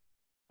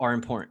are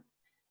important.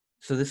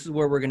 So this is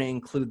where we're going to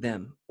include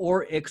them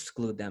or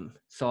exclude them.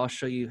 So I'll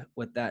show you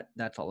what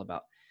that's all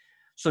about.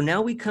 So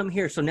now we come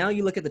here. So now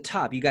you look at the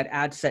top, you got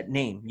ad set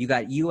name, you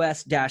got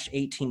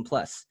US-18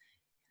 plus.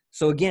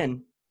 So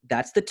again,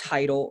 that's the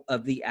title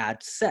of the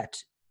ad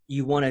set.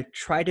 You want to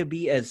try to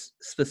be as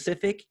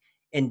specific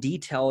and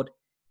detailed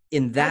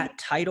in that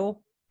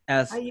title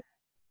as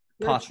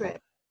possible.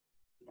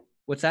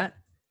 What's that?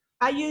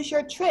 I use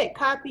your trick,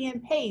 copy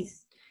and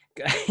paste.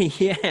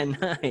 Yeah,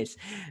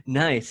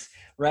 nice,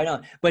 right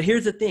on. But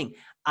here's the thing: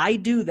 I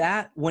do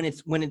that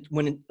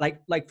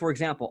like for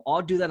example,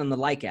 I'll do that on the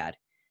like ad,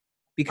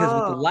 because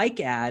with the Oh, like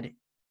ad,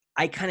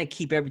 I kind of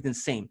keep everything the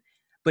same.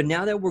 But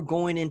now that we're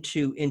going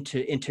into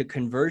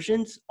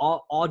conversions,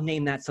 I'll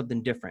name that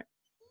something different.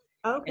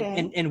 And, okay.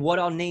 and and what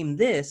I'll name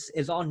this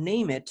is I'll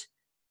name it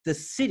the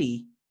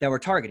city that we're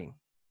targeting.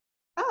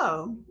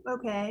 Oh,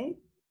 okay.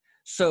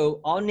 So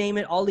I'll name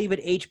it, I'll leave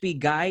it HB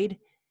guide,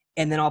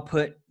 and then I'll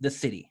put the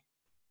city.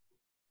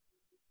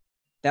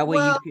 That way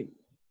you Well, can,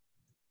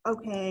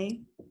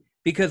 okay.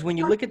 because when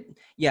you look at,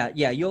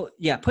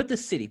 put the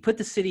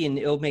city and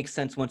it'll make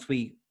sense once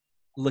we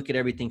look at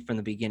everything from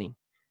the beginning.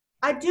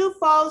 I do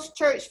Falls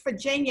Church,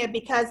 Virginia,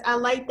 because I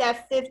like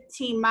that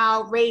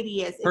 15-mile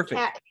radius. It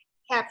Perfect.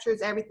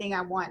 captures everything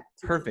I want to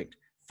do. Perfect.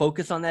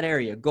 Focus on that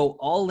area. Go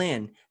all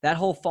in. That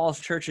whole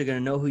Falls Church are going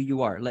to know who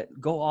you are.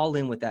 Go all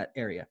in with that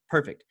area.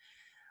 Perfect.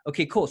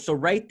 Okay, cool. So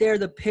right there,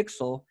 the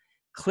pixel,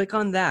 click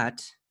on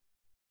that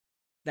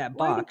Where did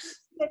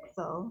box you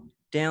pixel?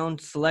 down,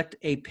 select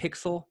a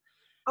pixel,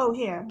 Oh,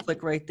 here.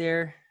 click right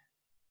there.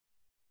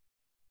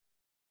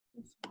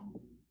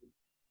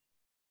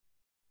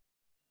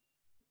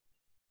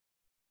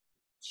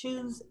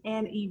 Choose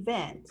an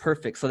event.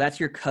 Perfect. So that's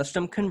your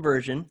custom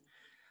conversion.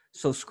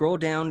 So scroll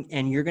down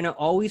and you're going to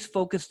always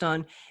focus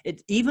on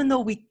it. Even though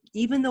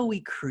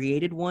we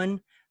created one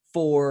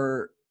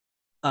for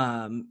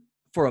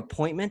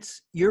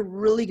appointments, you're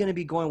really going to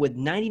be going with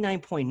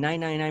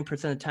 99.999%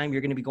 of the time,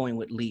 you're going to be going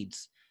with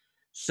leads.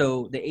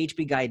 So the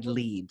HB guide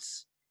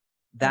leads,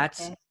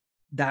 Okay.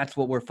 that's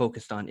what we're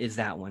focused on, is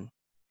that one.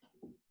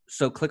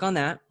 So click on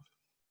that.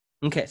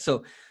 Okay.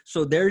 So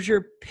there's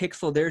your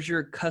pixel, there's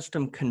your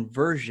custom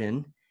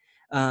conversion.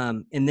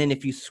 And then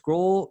if you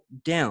scroll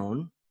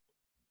down,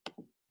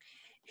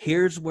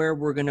 here's where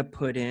we're going to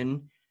put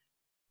in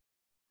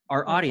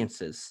our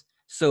audiences.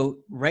 So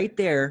right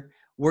there,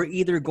 we're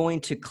either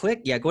going to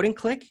click, go ahead and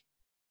click,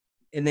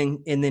 and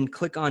then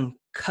click on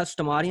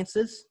custom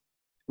audiences,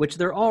 which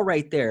they're all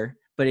right there.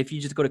 But if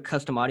you just go to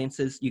custom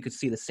audiences, you could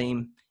see the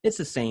same. It's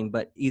the same,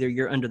 but either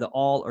you're under the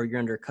all or you're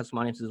under custom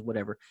audiences,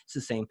 whatever. It's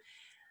the same.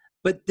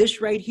 But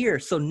this right here.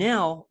 So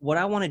now what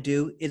I want to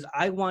do is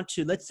I want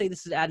to, let's say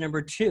this is ad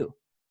number 2.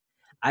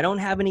 I don't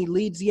have any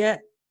leads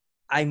yet.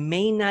 I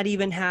may not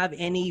even have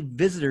any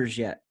visitors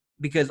yet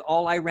because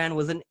all I ran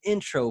was an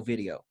intro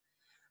video.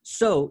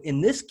 So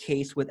in this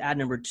case, with ad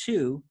number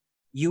 2,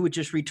 you would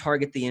just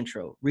retarget the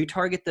intro,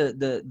 retarget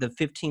the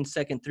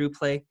 15-second through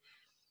play.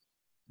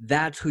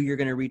 That's who you're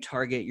going to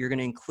retarget. You're going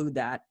to include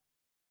that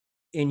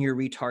in your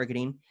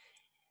retargeting.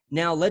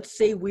 Now, let's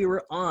say we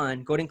were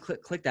on, go ahead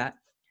and click that.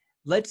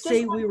 Let's Just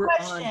say one we were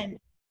on, question.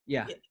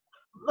 yeah,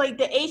 Like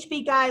the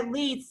HB guide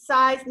leads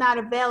size not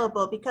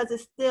available because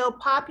it's still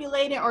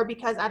populated or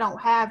because I don't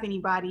have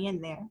anybody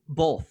in there?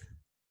 both.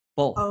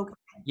 Okay.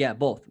 Yeah,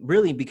 both.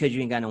 Really, because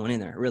you ain't got no one in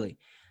there, really.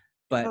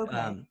 But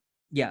Okay.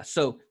 yeah,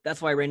 so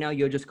that's why right now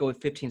you'll just go with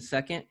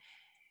 15-second.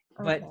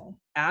 But Okay.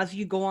 as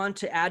you go on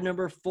to ad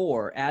number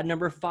 4, ad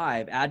number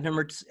 5, ad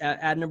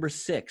number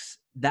 6,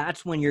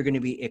 that's when you're going to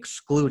be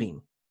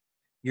excluding.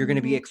 You're going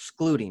to be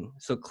excluding.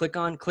 So click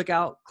out,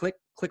 click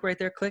right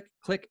there,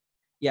 click.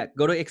 Yeah,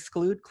 go to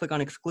exclude, click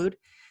on exclude.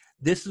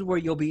 This is where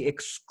you'll be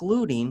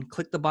excluding,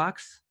 click the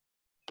box,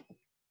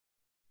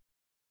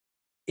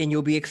 and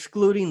you'll be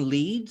excluding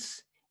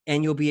leads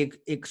and you'll be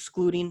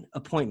excluding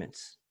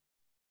appointments.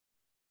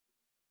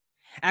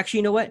 Actually,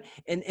 you know what?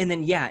 And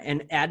then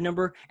and ad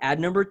number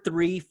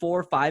 3,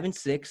 4, 5, and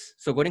 6.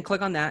 So go ahead and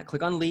click on that.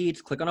 Click on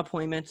leads. Click on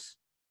appointments.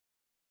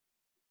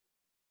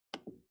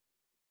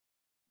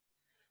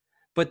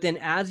 But then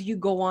as you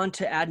go on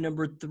to ad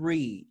number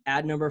 3,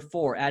 ad number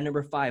 4, ad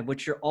number 5,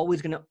 what you're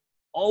always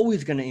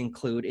gonna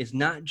include is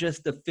not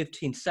just the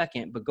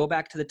 15-second, but go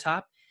back to the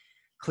top.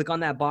 Click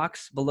on that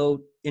box below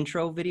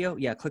intro video.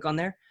 Yeah, click on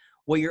there.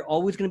 What you're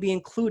always going to be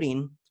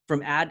including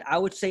from I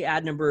would say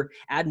ad number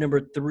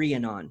 3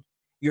 and on.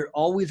 You're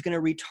always going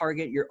to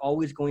retarget. You're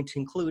always going to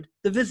include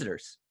the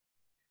visitors.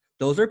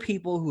 Those are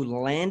people who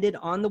landed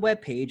on the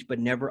web page but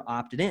never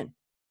opted in.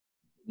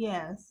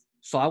 Yes.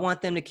 So I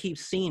want them to keep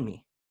seeing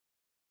me.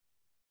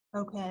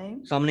 Okay.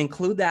 So I'm going to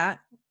include that.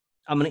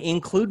 I'm going to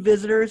include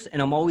visitors,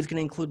 and I'm always going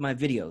to include my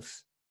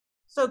videos.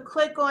 So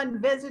click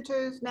on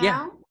visitors now.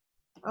 Yeah.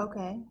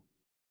 Okay.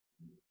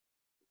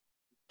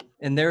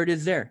 And there it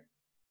is there.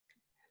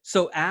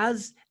 So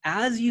as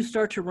you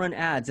start to run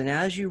ads and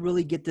as you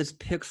really get this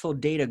pixel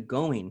data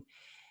going,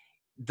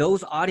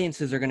 those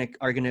audiences are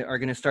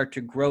gonna start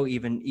to grow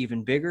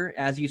even bigger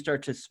as you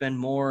start to spend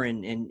more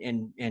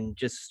and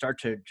just start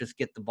to just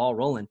get the ball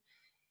rolling.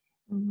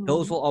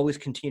 Those will always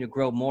continue to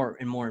grow more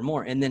and more and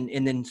more. And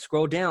then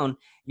scroll down,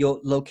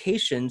 you'll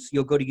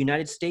go to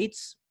United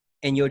States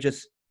and you'll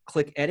just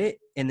click edit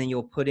and then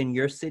you'll put in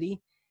your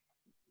city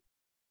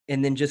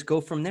and then just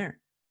go from there.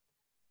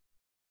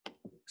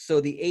 So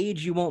the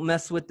age you won't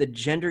mess with, the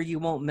gender you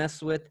won't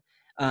mess with,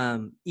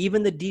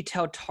 even the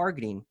detailed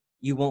targeting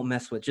you won't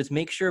mess with. Just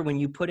make sure when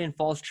you put in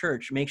Falls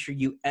Church, make sure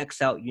you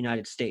X out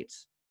United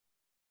States.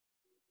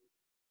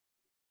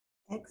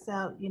 X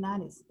out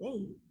United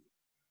States.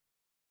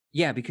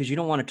 Yeah, because you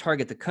don't want to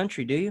target the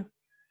country, do you?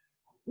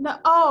 No,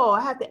 oh,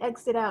 I have to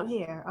exit out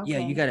here. Yeah,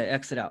 you Okay. got to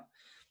exit out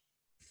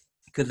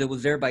because it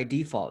was there by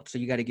default. So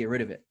you got to get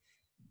rid of it.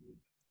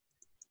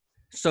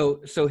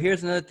 So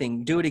here's another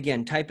thing. Do it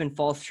again. Type in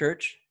Falls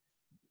Church.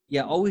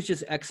 Yeah, always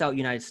just X out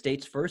United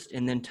States first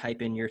and then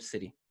type in your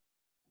city.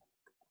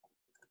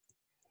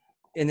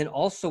 And then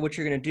also what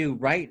you're going to do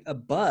right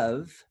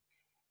above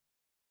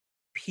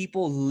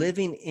people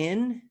living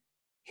in,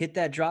 hit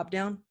that drop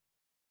down.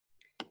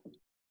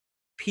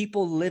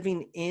 People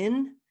living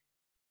in,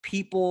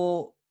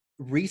 people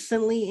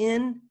recently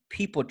in,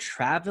 people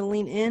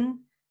traveling in.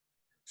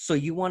 So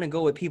you want to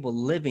go with people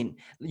living.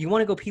 You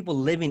want to go people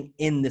living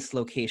in this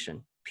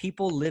location.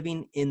 People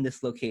living in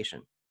this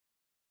location.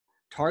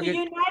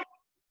 Target.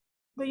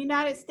 The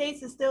United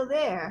States is still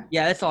there.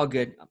 Yeah, it's all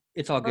good.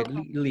 It's all good.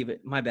 Okay. You leave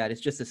it. My bad.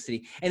 It's just a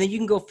city. And then you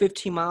can go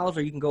 15 miles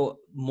or you can go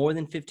more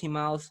than 15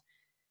 miles.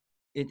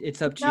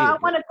 It's up to No, I you.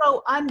 want to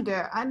go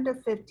under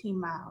 15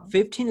 miles.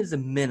 15 is the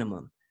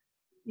minimum.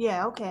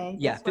 Yeah, okay.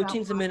 Yeah, That's what I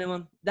 15 is the want.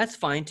 minimum. That's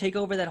fine. Take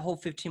over that whole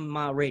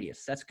 15-mile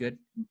radius. That's good.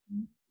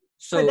 Mhm.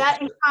 So So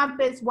that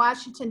encompasses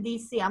Washington,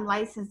 D.C. I'm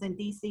licensed in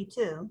D.C.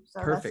 too.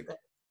 So perfect. that's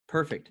good.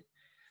 Perfect.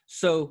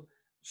 So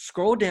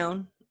scroll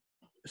down.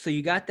 So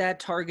you got that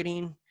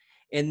targeting,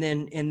 and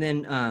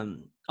then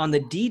on the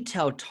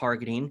detailed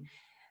targeting,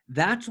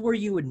 that's where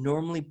you would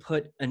normally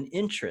put an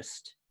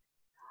interest.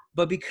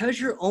 But because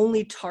you're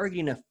only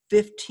targeting a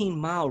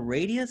 15-mile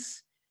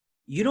radius,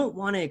 you don't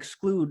want to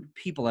exclude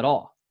people at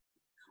all.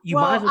 You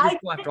might as Well, well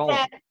just go after all of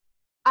them.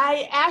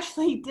 I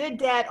actually did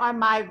that on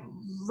my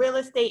real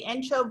estate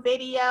intro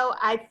video.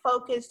 I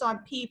focused on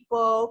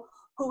people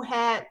who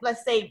had,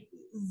 let's say,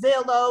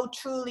 Zillow,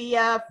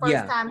 Trulia, first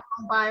Yeah, time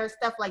home buyers,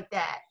 stuff like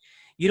that.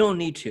 you don't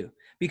need to,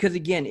 because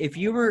again, if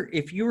you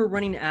were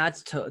running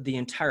ads to the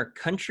entire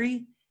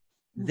country,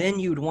 then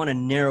Mhm. you'd want to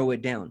narrow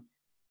it down.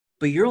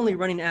 But you're only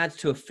Okay. running ads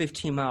to a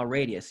 15-mile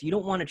radius. You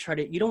don't want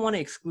to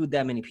exclude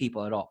that many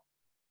people at all.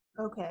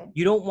 Okay.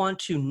 You don't want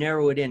to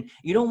narrow it in.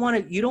 You don't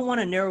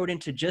want to narrow it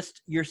into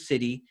just your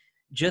city,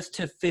 just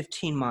to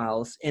 15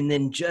 miles, and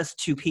then just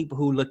to people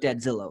who looked at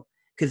Zillow,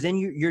 because then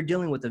you're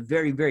dealing with a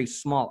very, very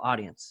small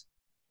audience.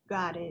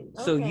 Got it.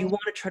 So you Okay.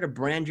 want to try to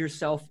brand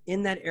yourself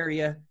in that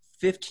area,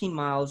 15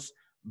 miles,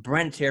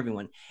 brand it to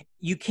everyone.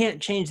 You can't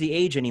change the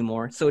age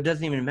anymore, so it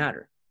doesn't even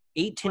matter.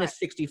 18 to Right.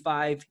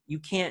 65, you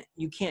can't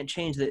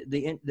change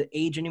the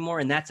age anymore,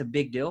 and that's a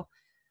big deal.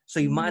 So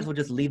you might Mhm. as well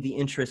just leave the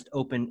interest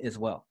open as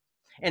well.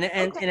 And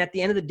Okay. at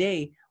the end of the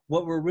day,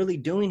 what we're really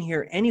doing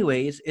here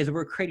anyways is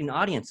we're creating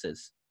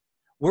audiences.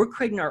 We're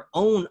creating our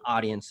own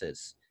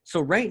audiences.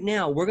 So right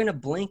now we're going to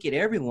blanket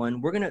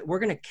everyone. We're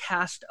going to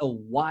cast a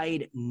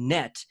wide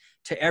net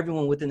to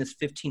everyone within this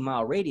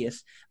 15-mile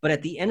radius. But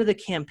at the end of the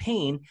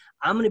campaign,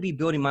 I'm going to be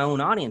building my own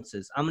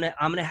audiences. I'm going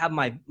to have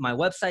my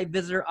website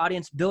visitor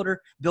audience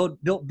builder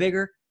built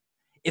bigger.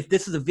 If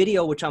this is a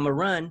video, which I'm going to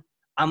run,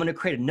 I'm going to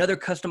create another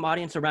custom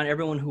audience around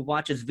everyone who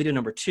watches video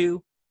number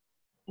 2.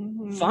 So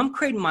Mhm. I'm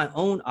creating my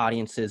own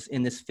audiences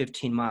in this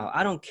 15-mile.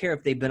 I don't care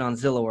if they've been on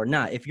Zillow or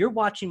not. If you're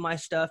watching my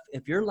stuff,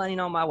 if you're landing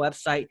on my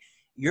website,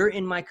 you're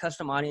in my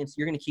custom audience,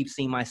 you're going to keep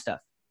seeing my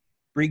stuff,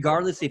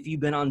 regardless if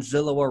you've been on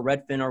Zillow or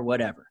Redfin or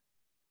whatever.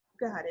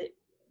 Got it.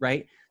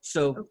 Right?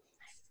 So, Okay.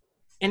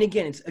 and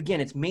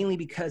it's mainly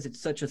because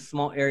it's such a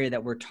small area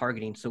that we're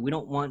targeting. So we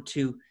don't want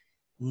to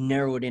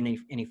narrow it in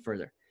any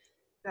further.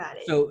 Got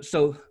it.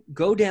 So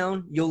go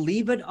down, you'll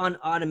leave it on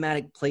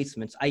automatic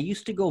placements. I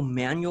used to go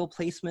manual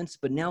placements,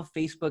 but now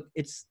Facebook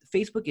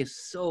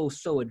is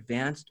so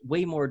advanced,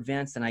 way more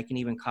advanced than I can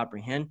even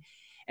comprehend.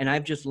 And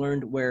I've just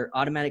learned where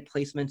automatic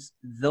placements,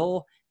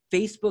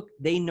 Facebook,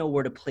 they know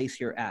where to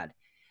place your ad.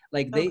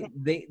 Like Okay.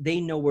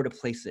 they know where to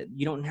place it.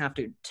 You don't have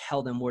to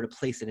tell them where to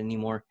place it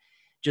anymore.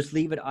 Just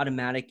leave it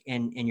automatic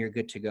and you're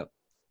good to go.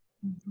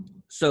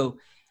 Mhm. So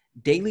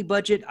daily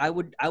budget, I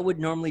would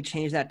normally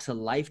change that to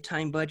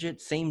lifetime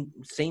budget. Same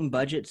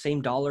budget,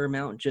 same dollar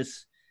amount,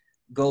 just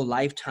go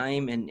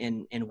lifetime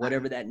and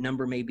whatever that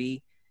number may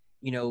be,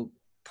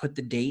 put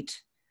the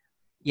date.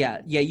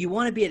 Yeah, you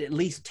want to be at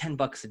least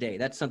 $10 a day.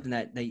 That's something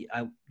that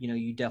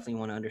you definitely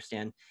want to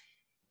understand,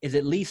 is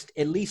at least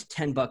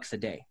 $10 a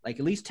day. Like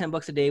at least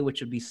 $10 a day,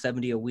 which would be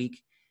 70 a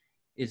week,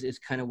 is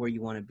kind of where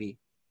you want to be.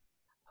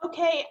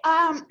 Okay.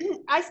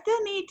 I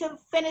still need to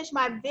finish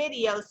my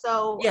video,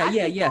 so I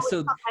can Yeah. always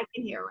So come back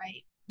in here,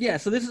 right? yeah,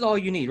 so this is all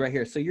you need right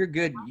here. So you're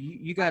good.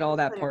 You got all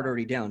that Put it part right.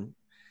 already down.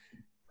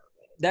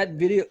 That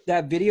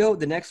video,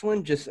 the next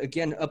one, just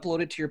again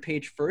upload it to your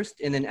page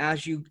first, and then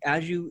as you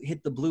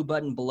hit the blue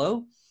button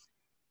below,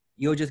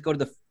 you'll just go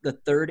to the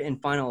third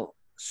and final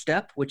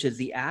step, which is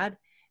the ad,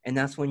 and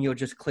that's when you'll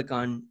just click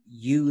on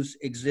use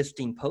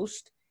existing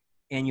post,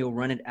 and you'll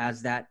run it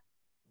as that.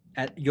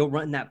 You'll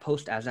run that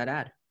post as that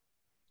ad.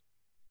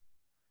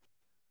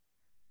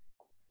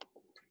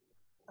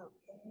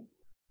 Okay.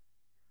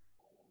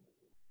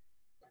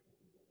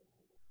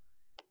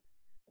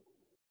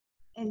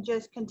 And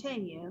just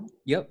continue.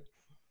 Yep.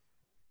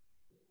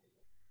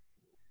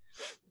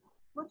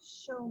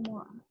 Let's show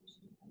more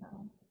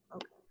options.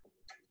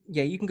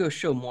 Yeah, you can go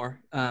show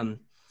more.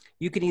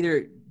 You can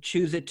either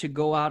choose it to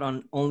go out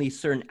on only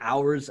certain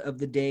hours of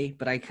the day,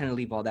 but I kind of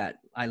leave all that.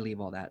 I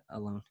leave all that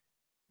alone.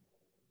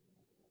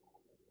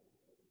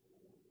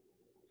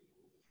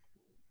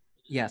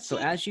 Yeah. So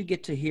See, as you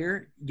get to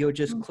here, you'll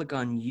just click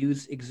on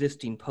use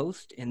existing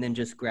post and then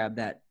just grab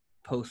that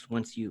post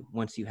once you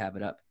have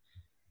it up.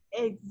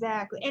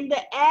 exactly. And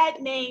the ad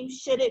name,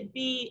 should it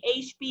be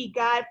HB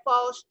Guide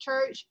Falls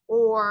Church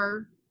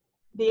or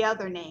the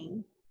other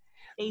name,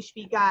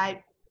 HB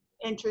Guide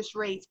Interest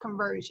Rates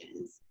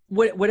Conversions?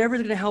 Whatever's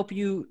going to help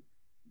you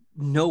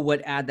know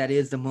what ad that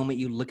is the moment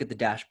you look at the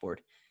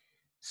dashboard.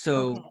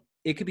 So Okay.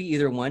 it could be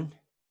either one.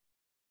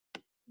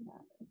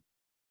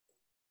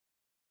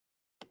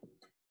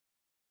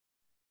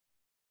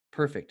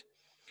 Perfect.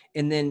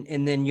 And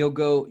then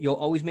you'll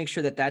always make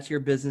sure that that's your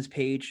business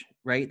page,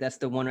 right? That's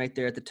the one right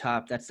there at the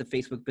top. That's the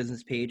Facebook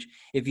business page.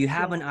 If you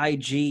have an Yeah,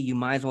 IG, you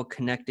might as well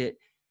connect it.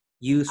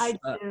 Use, I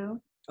do.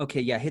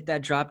 okay, yeah, hit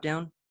that drop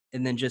down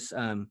and then just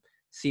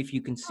see if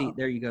you can see. Oh,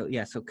 There you go.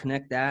 Yeah, so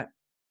connect that.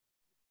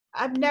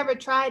 I've never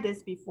tried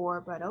this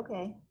before, but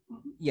okay.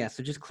 Yeah,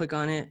 so just click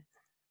on it.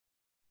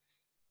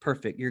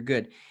 Perfect, you're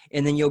good.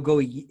 And then you'll go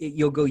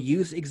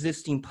use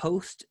existing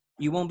post.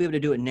 You won't be able to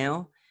do it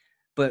now,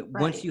 but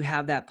once Right. you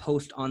have that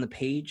post on the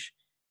page,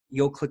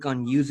 you'll click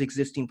on use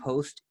existing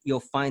post. You'll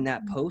find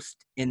that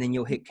post and then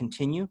you'll hit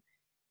continue.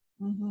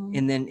 Mm-hmm.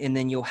 And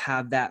then you'll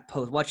have that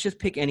post. Let's just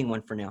pick any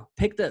one for now.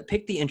 Pick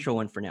the intro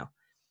one for now.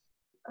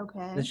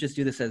 Okay. Let's just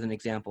do this as an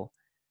example.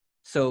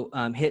 So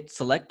hit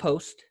select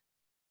post.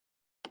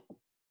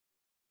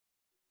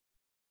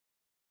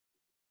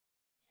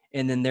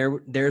 And then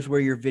there's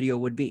where your video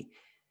would be.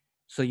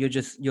 So you'll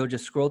just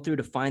scroll through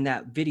to find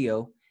that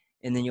video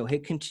and then you'll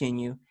hit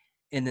continue.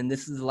 And then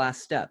this is the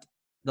last step.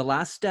 The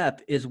last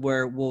step is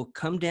where we'll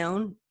come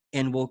down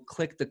and we'll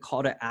click the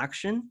call to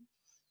action.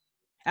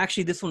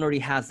 Actually, this one already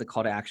has the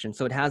call to action.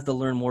 So it has the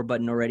learn more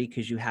button already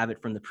because you have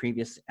it from the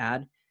previous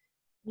ad.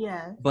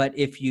 Yes. But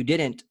if you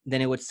didn't,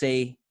 then it would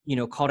say,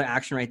 call to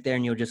action right there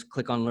and you'll just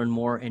click on learn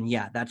more. And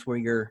yeah, that's where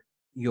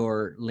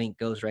your link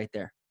goes right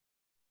there.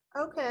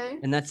 Okay.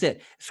 And that's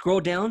it. Scroll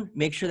down,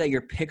 make sure that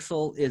your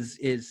pixel is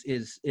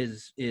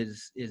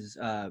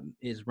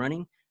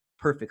running.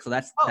 Perfect. So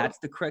that's Oh,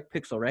 the correct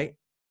pixel, right?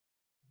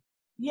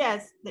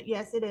 yes.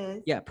 Yes, it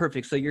is. Yeah,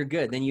 perfect. So you're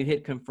good. Then you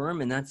hit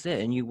confirm and that's it.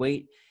 And you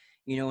wait,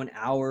 an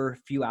hour,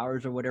 few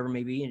hours or whatever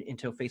maybe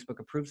until Facebook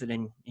approves it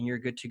and you're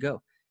good to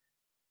go.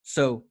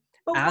 So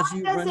But why as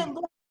you does it run,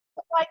 look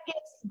like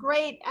it's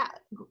great?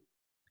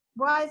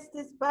 Why is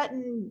this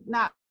button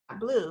not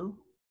blue?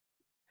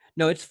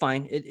 no, it's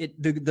fine.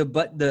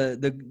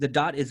 The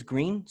dot is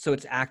green, so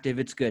it's active.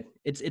 It's good.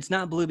 It's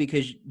not blue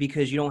because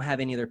you don't have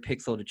any other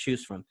pixel to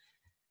choose from.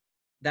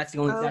 That's the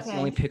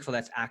only Okay, pixel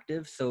that's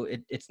active. So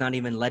it's not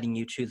even letting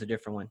you choose a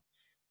different one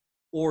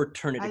or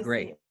turn it to I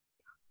gray. see.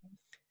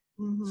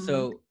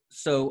 Mm-hmm.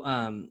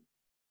 So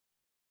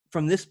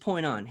from this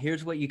point on,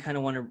 here's what you kind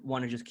of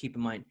want to just keep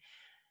in mind.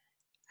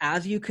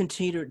 As you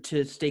continue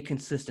to stay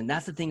consistent,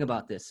 that's the thing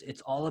about this.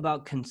 It's all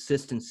about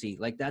consistency.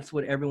 Like that's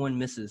what everyone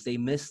misses. They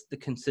miss the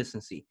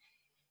consistency.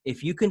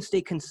 If you can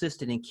stay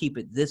consistent and keep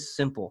it this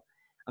simple,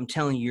 I'm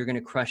telling you, you're going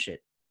to crush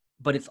it.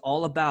 But it's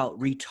all about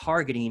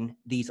retargeting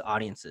these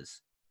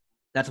audiences.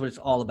 That's what it's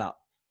all about,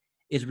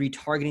 is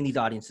retargeting these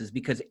audiences,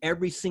 because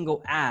every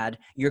single ad,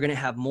 you're going to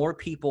have more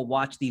people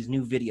watch these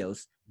new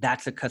videos.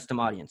 That's a custom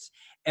audience.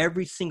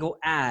 Every single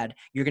ad,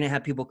 you're going to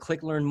have people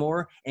click learn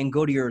more and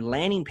go to your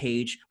landing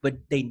page, but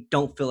they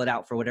don't fill it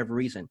out for whatever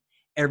reason.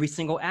 Every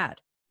single ad.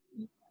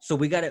 So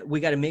we got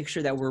to make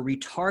sure that we're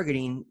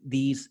retargeting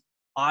these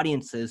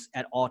audiences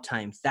at all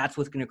times. That's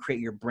what's going to create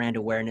your brand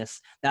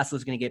awareness. That's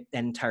what's going to get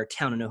that entire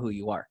town to know who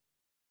you are.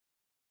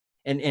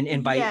 And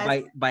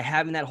Yes, by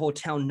having that whole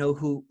town know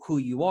who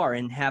you are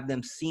and have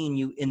them seeing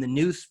you in the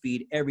news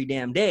feed every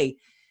damn day,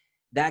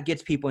 that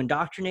gets people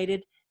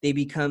indoctrinated. They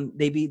become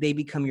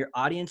your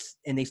audience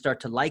and they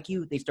start to like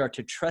you. They start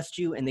to trust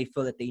you and they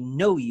feel that they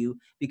know you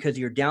because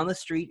you're down the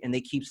street and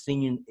they keep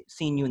seeing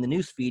you in the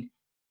news feed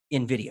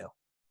in video.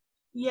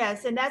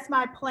 yes, and that's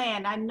my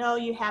plan. I know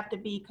you have to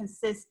be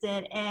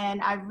consistent,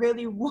 and I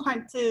really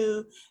want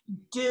to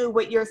do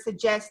what you're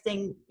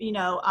suggesting,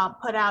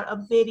 put out a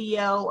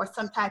video or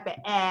some type of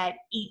ad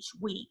each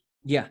week.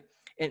 Yeah.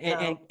 And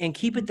So, and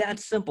keep it that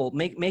simple.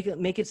 Make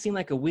it seem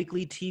like a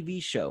weekly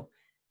TV show.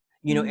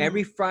 mhm.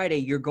 Every Friday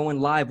you're going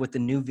live with a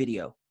new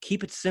video.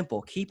 Keep it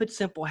simple. Keep it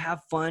simple.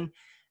 Have fun.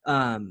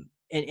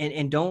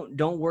 And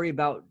don't worry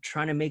about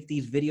trying to make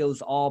these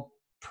videos all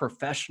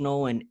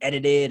professional and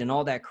edited and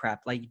all that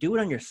crap. Like do it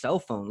on your cell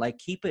phone. Like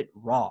keep it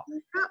raw.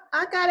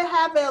 I gotta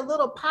have it a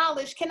little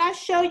polished. Can I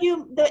show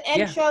you the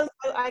Yeah. intro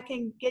so I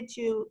can get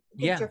your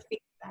Yeah.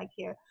 feedback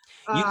here?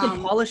 You can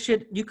Um, polish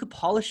it. You could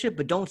polish it,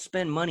 but don't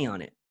spend money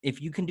on it.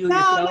 If you can do it no,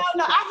 no, yourself.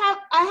 no.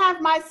 I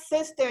have my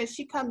sister, and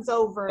she comes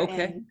over,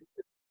 Okay. and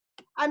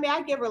I mean,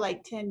 I give her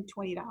like $10,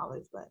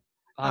 $20, but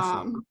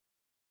Awesome. um,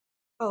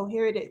 oh,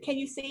 here it is. Can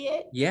you see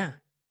it? Yeah.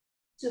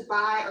 To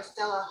buy or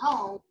sell a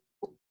home.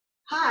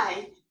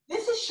 Hi,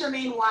 this is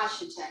Charmaine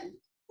Washington.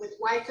 with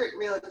Weichert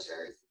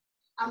Realtors.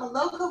 I'm a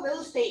local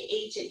real estate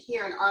agent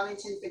here in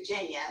Arlington,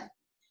 Virginia.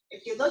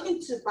 If you're looking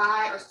to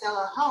buy or sell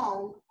a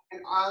home in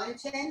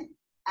Arlington,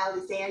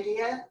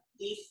 Alexandria,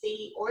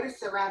 DC, or the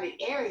surrounding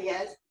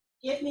areas,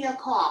 give me a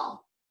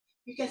call.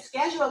 You can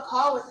schedule a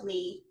call with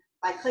me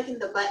by clicking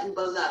the button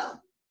below.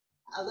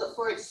 I look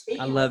forward to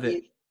speaking I love with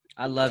it. you.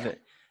 I love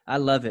it. I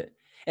love it.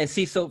 And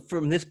see, so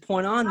from this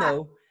point on,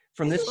 though,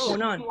 from this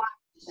point on,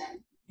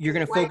 you're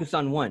going to focus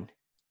on one.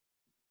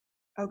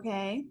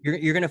 Okay.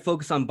 You're going to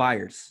focus on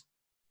buyers.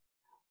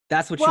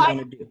 That's what you want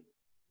to do.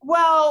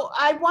 Well,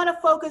 I want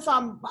to focus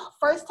on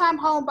first-time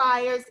home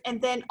buyers,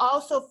 and then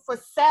also for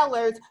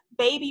sellers,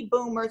 baby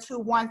boomers who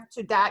want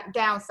to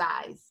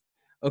downsize.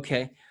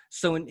 Okay.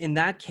 So in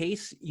that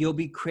case, you'll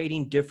be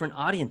creating different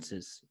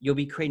audiences. You'll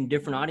be creating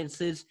different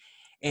audiences,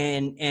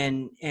 and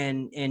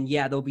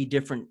yeah, there'll be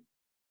different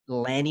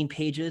landing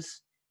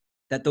pages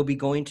that they'll be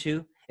going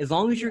to. As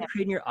long as you're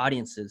creating your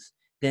audiences,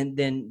 then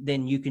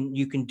you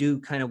can do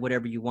kind of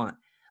whatever you want.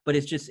 But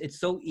it's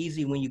so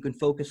easy when you can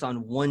focus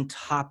on one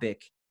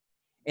topic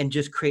and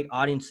just create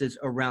audiences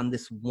around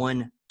this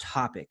one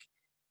topic.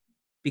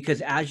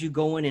 Because as you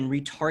go in and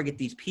retarget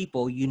these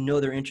people, you know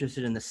they're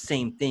interested in the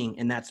same thing,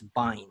 and that's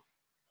buying.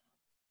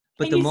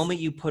 But the moment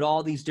you put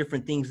all these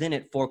different things in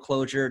it,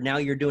 foreclosure, now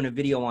you're doing a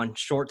video on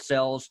short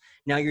sales,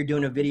 now you're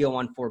doing a video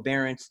on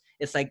forbearance.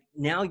 It's like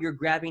now you're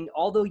grabbing,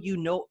 although you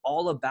know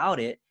all about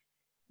it,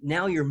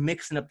 now you're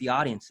mixing up the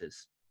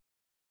audiences.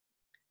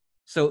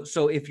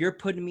 So if you're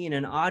putting me in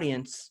an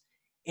audience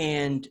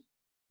and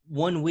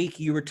 1 week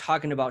you were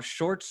talking about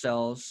short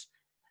sales,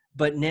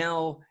 but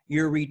now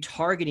you're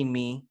retargeting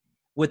me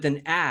with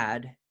an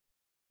ad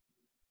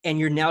and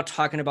you're now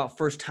talking about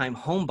first-time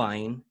home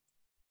buying,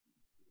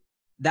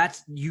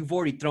 you've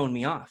already thrown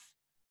me off.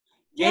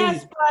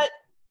 Yes,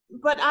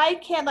 but I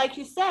can, like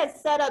you said,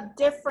 set up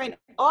different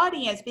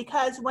audience,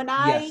 because when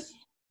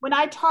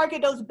I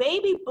target those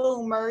baby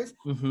boomers,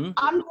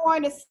 I'm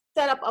going to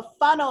set up a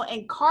funnel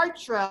in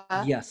Kartra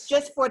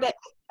just for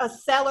a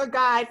seller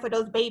guide for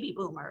those baby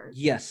boomers.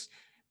 Yes.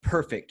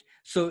 Perfect.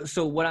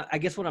 So what I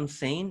guess what I'm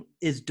saying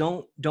is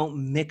don't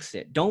mix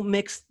it. Don't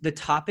mix the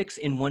topics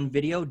in one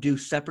video. Do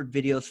separate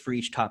videos for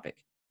each topic.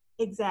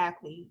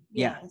 Exactly.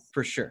 Yeah, yes.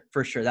 For sure.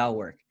 That'll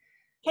work.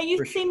 Can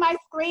you see my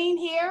screen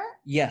here?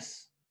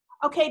 Yes.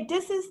 Okay,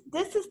 this is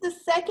the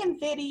second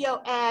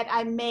video ad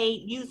I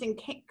made using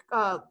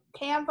Canva.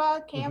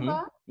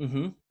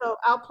 So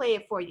I'll play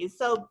it for you.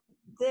 So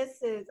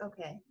this is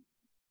okay.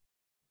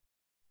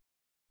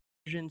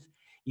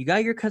 You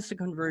got your custom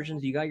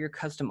conversions, you got your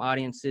custom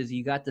audiences,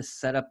 you got the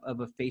setup of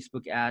a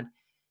Facebook ad.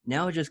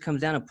 Now it just comes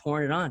down to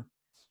pouring it on.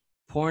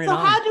 So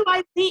how do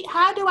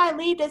I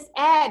leave this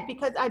ad,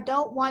 because I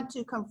don't want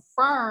to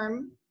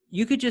confirm?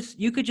 You could just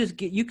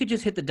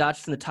hit the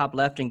dots in the top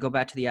left and go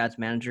back to the ads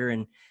manager,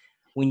 and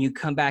when you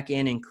come back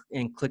in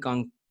and click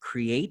on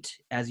create,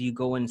 as you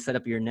go and set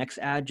up your next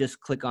ad, just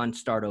click on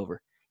start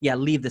over. Yeah,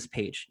 leave this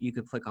page. You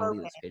could click on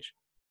leave this page.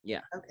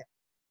 Yeah. Okay.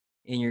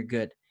 And you're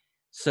good.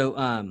 So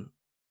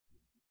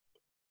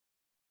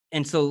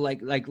and so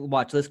like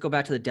watch, let's go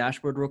back to the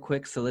dashboard real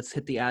quick. So let's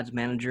hit the ads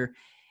manager.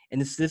 And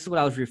this is what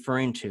I was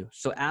referring to.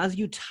 So as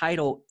you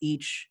title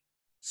each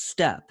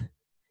step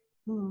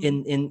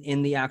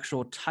in the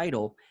actual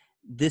title,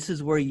 this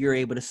is where you're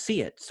able to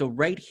see it. So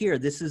right here,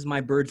 this is my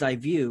bird's eye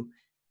view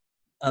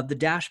of the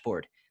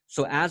dashboard.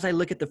 So as I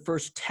look at the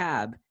first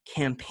tab,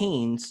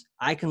 campaigns,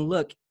 I can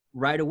look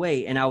right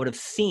away and I would have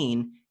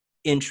seen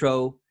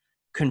intro,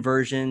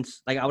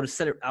 conversions. Like I would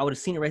have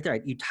seen it right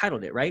there. You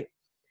titled it, right?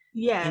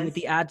 Yes. And with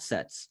the ad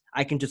sets,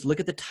 I can just look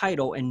at the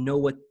title and know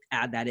what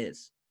ad that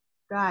is.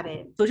 Got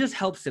it. So it just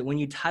helps it. When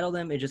you title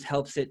them, it just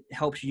helps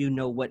you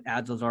know what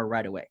ads those are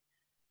right away.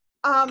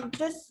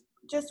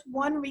 Just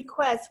one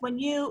request. When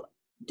you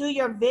do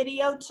your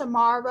video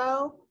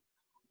tomorrow,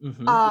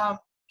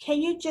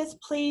 can you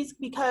just please,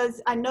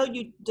 because I know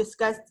you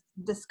discussed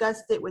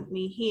it with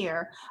me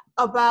here,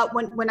 about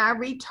when I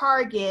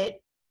retarget,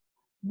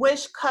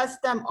 which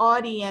custom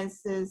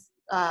audiences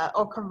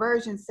or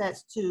conversion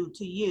sets to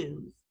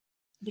use?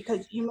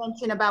 Because you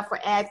mentioned about for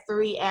ad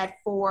 3, ad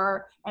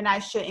 4, and I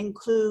should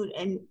include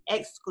and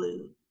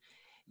exclude.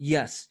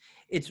 Yes,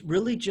 it's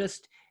really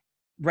just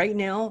right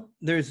now,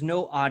 there's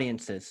no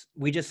audiences.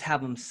 We just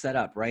have them set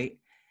up, right?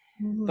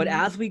 But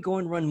as we go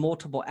and run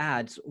multiple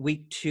ads,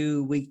 week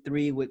 2, week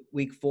 3,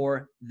 week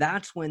 4,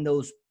 that's when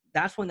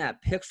that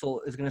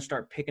pixel is going to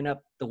start picking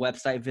up the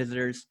website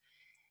visitors.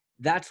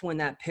 That's when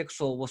that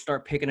pixel will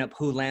start picking up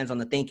who lands on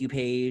the thank you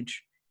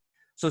page.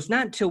 So it's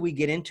not until we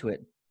get into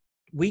it,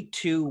 week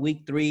 2,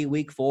 week 3,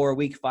 week 4,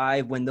 week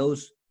 5, when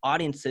those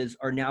audiences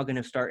are now going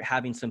to start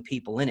having some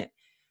people in it.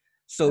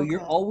 So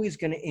you're always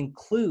going to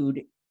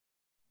include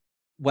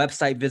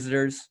website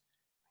visitors.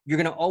 You're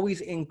going to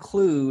always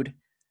include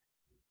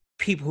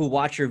people who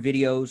watch your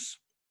videos.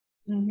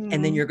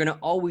 And then you're going to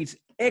always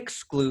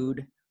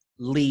exclude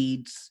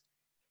leads.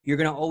 You're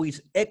going to always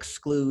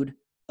exclude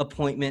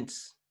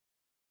appointments.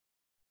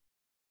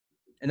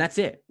 And that's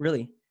it,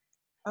 really.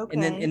 Okay.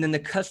 And then the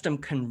custom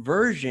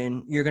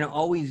conversion, you're going to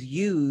always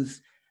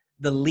use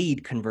the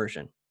lead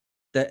conversion,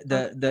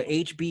 the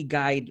HB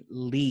guide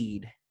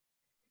lead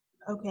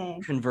Okay.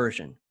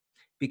 conversion,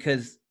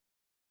 because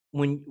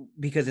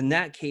because in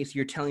that case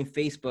you're telling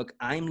Facebook,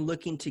 I'm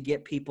looking to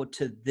get people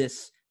to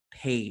this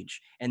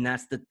page, and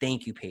that's the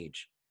thank you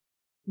page.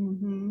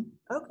 Mm-hmm.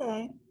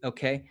 Okay.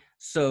 Okay,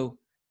 so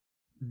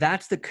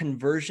that's the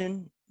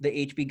conversion, the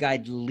HB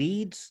guide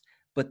leads,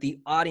 but the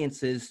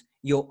audiences,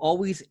 you'll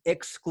always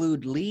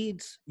exclude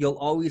leads, you'll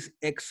always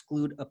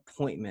exclude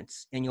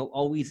appointments, and you'll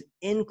always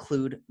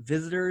include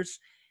visitors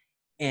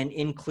and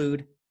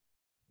include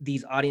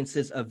these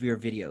audiences of your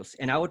videos.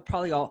 And I would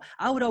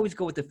always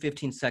go with the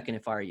 15-second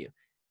if I were you.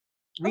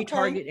 Okay.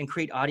 Retarget and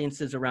create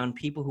audiences around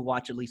people who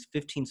watch at least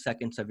 15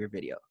 seconds of your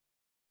video.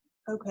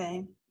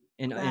 Okay.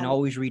 And Got it.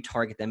 always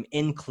retarget them.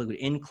 Include.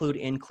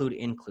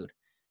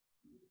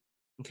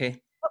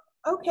 Okay.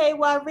 Okay,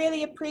 well, I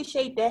really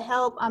appreciate the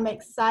help. I'm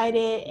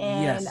excited,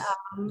 and Yes. I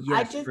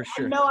Yes, just for I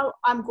sure. know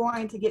I'm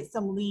going to get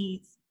some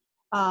leads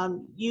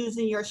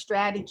using your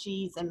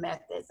strategies and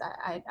methods.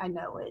 I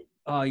know it.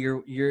 Oh,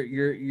 you're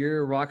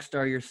a rock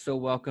star. You're so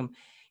welcome.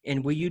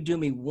 And will you do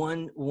me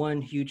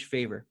one huge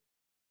favor?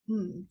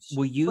 Hmm.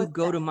 Will you What's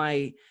go to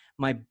my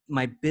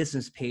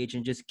business page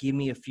and just give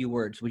me a few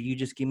words? Will you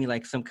just give me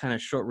like some kind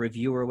of short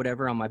review or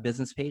whatever on my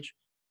business page?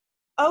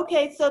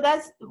 Okay, so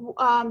that's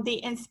the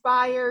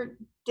Inspired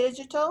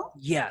Digital.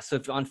 Yeah. So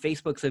if on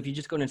Facebook, so if you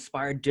just go to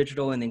Inspired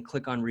Digital and then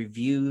click on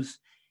reviews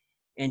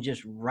and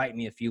just write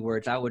me a few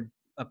words, I would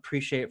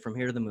appreciate it from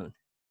here to the moon.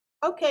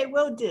 Okay,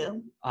 will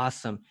do.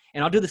 Awesome.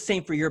 And I'll do the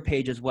same for your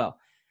page as well.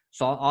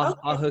 So I'll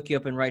Okay. hook you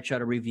up and write you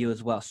out a review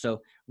as well.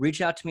 So reach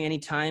out to me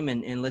anytime,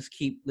 and let's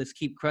keep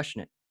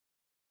crushing it.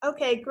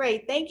 Okay,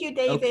 great. Thank you,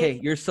 David. Okay.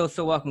 You're so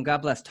welcome.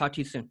 God bless. Talk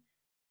to you soon.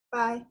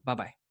 Bye.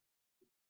 Bye-bye.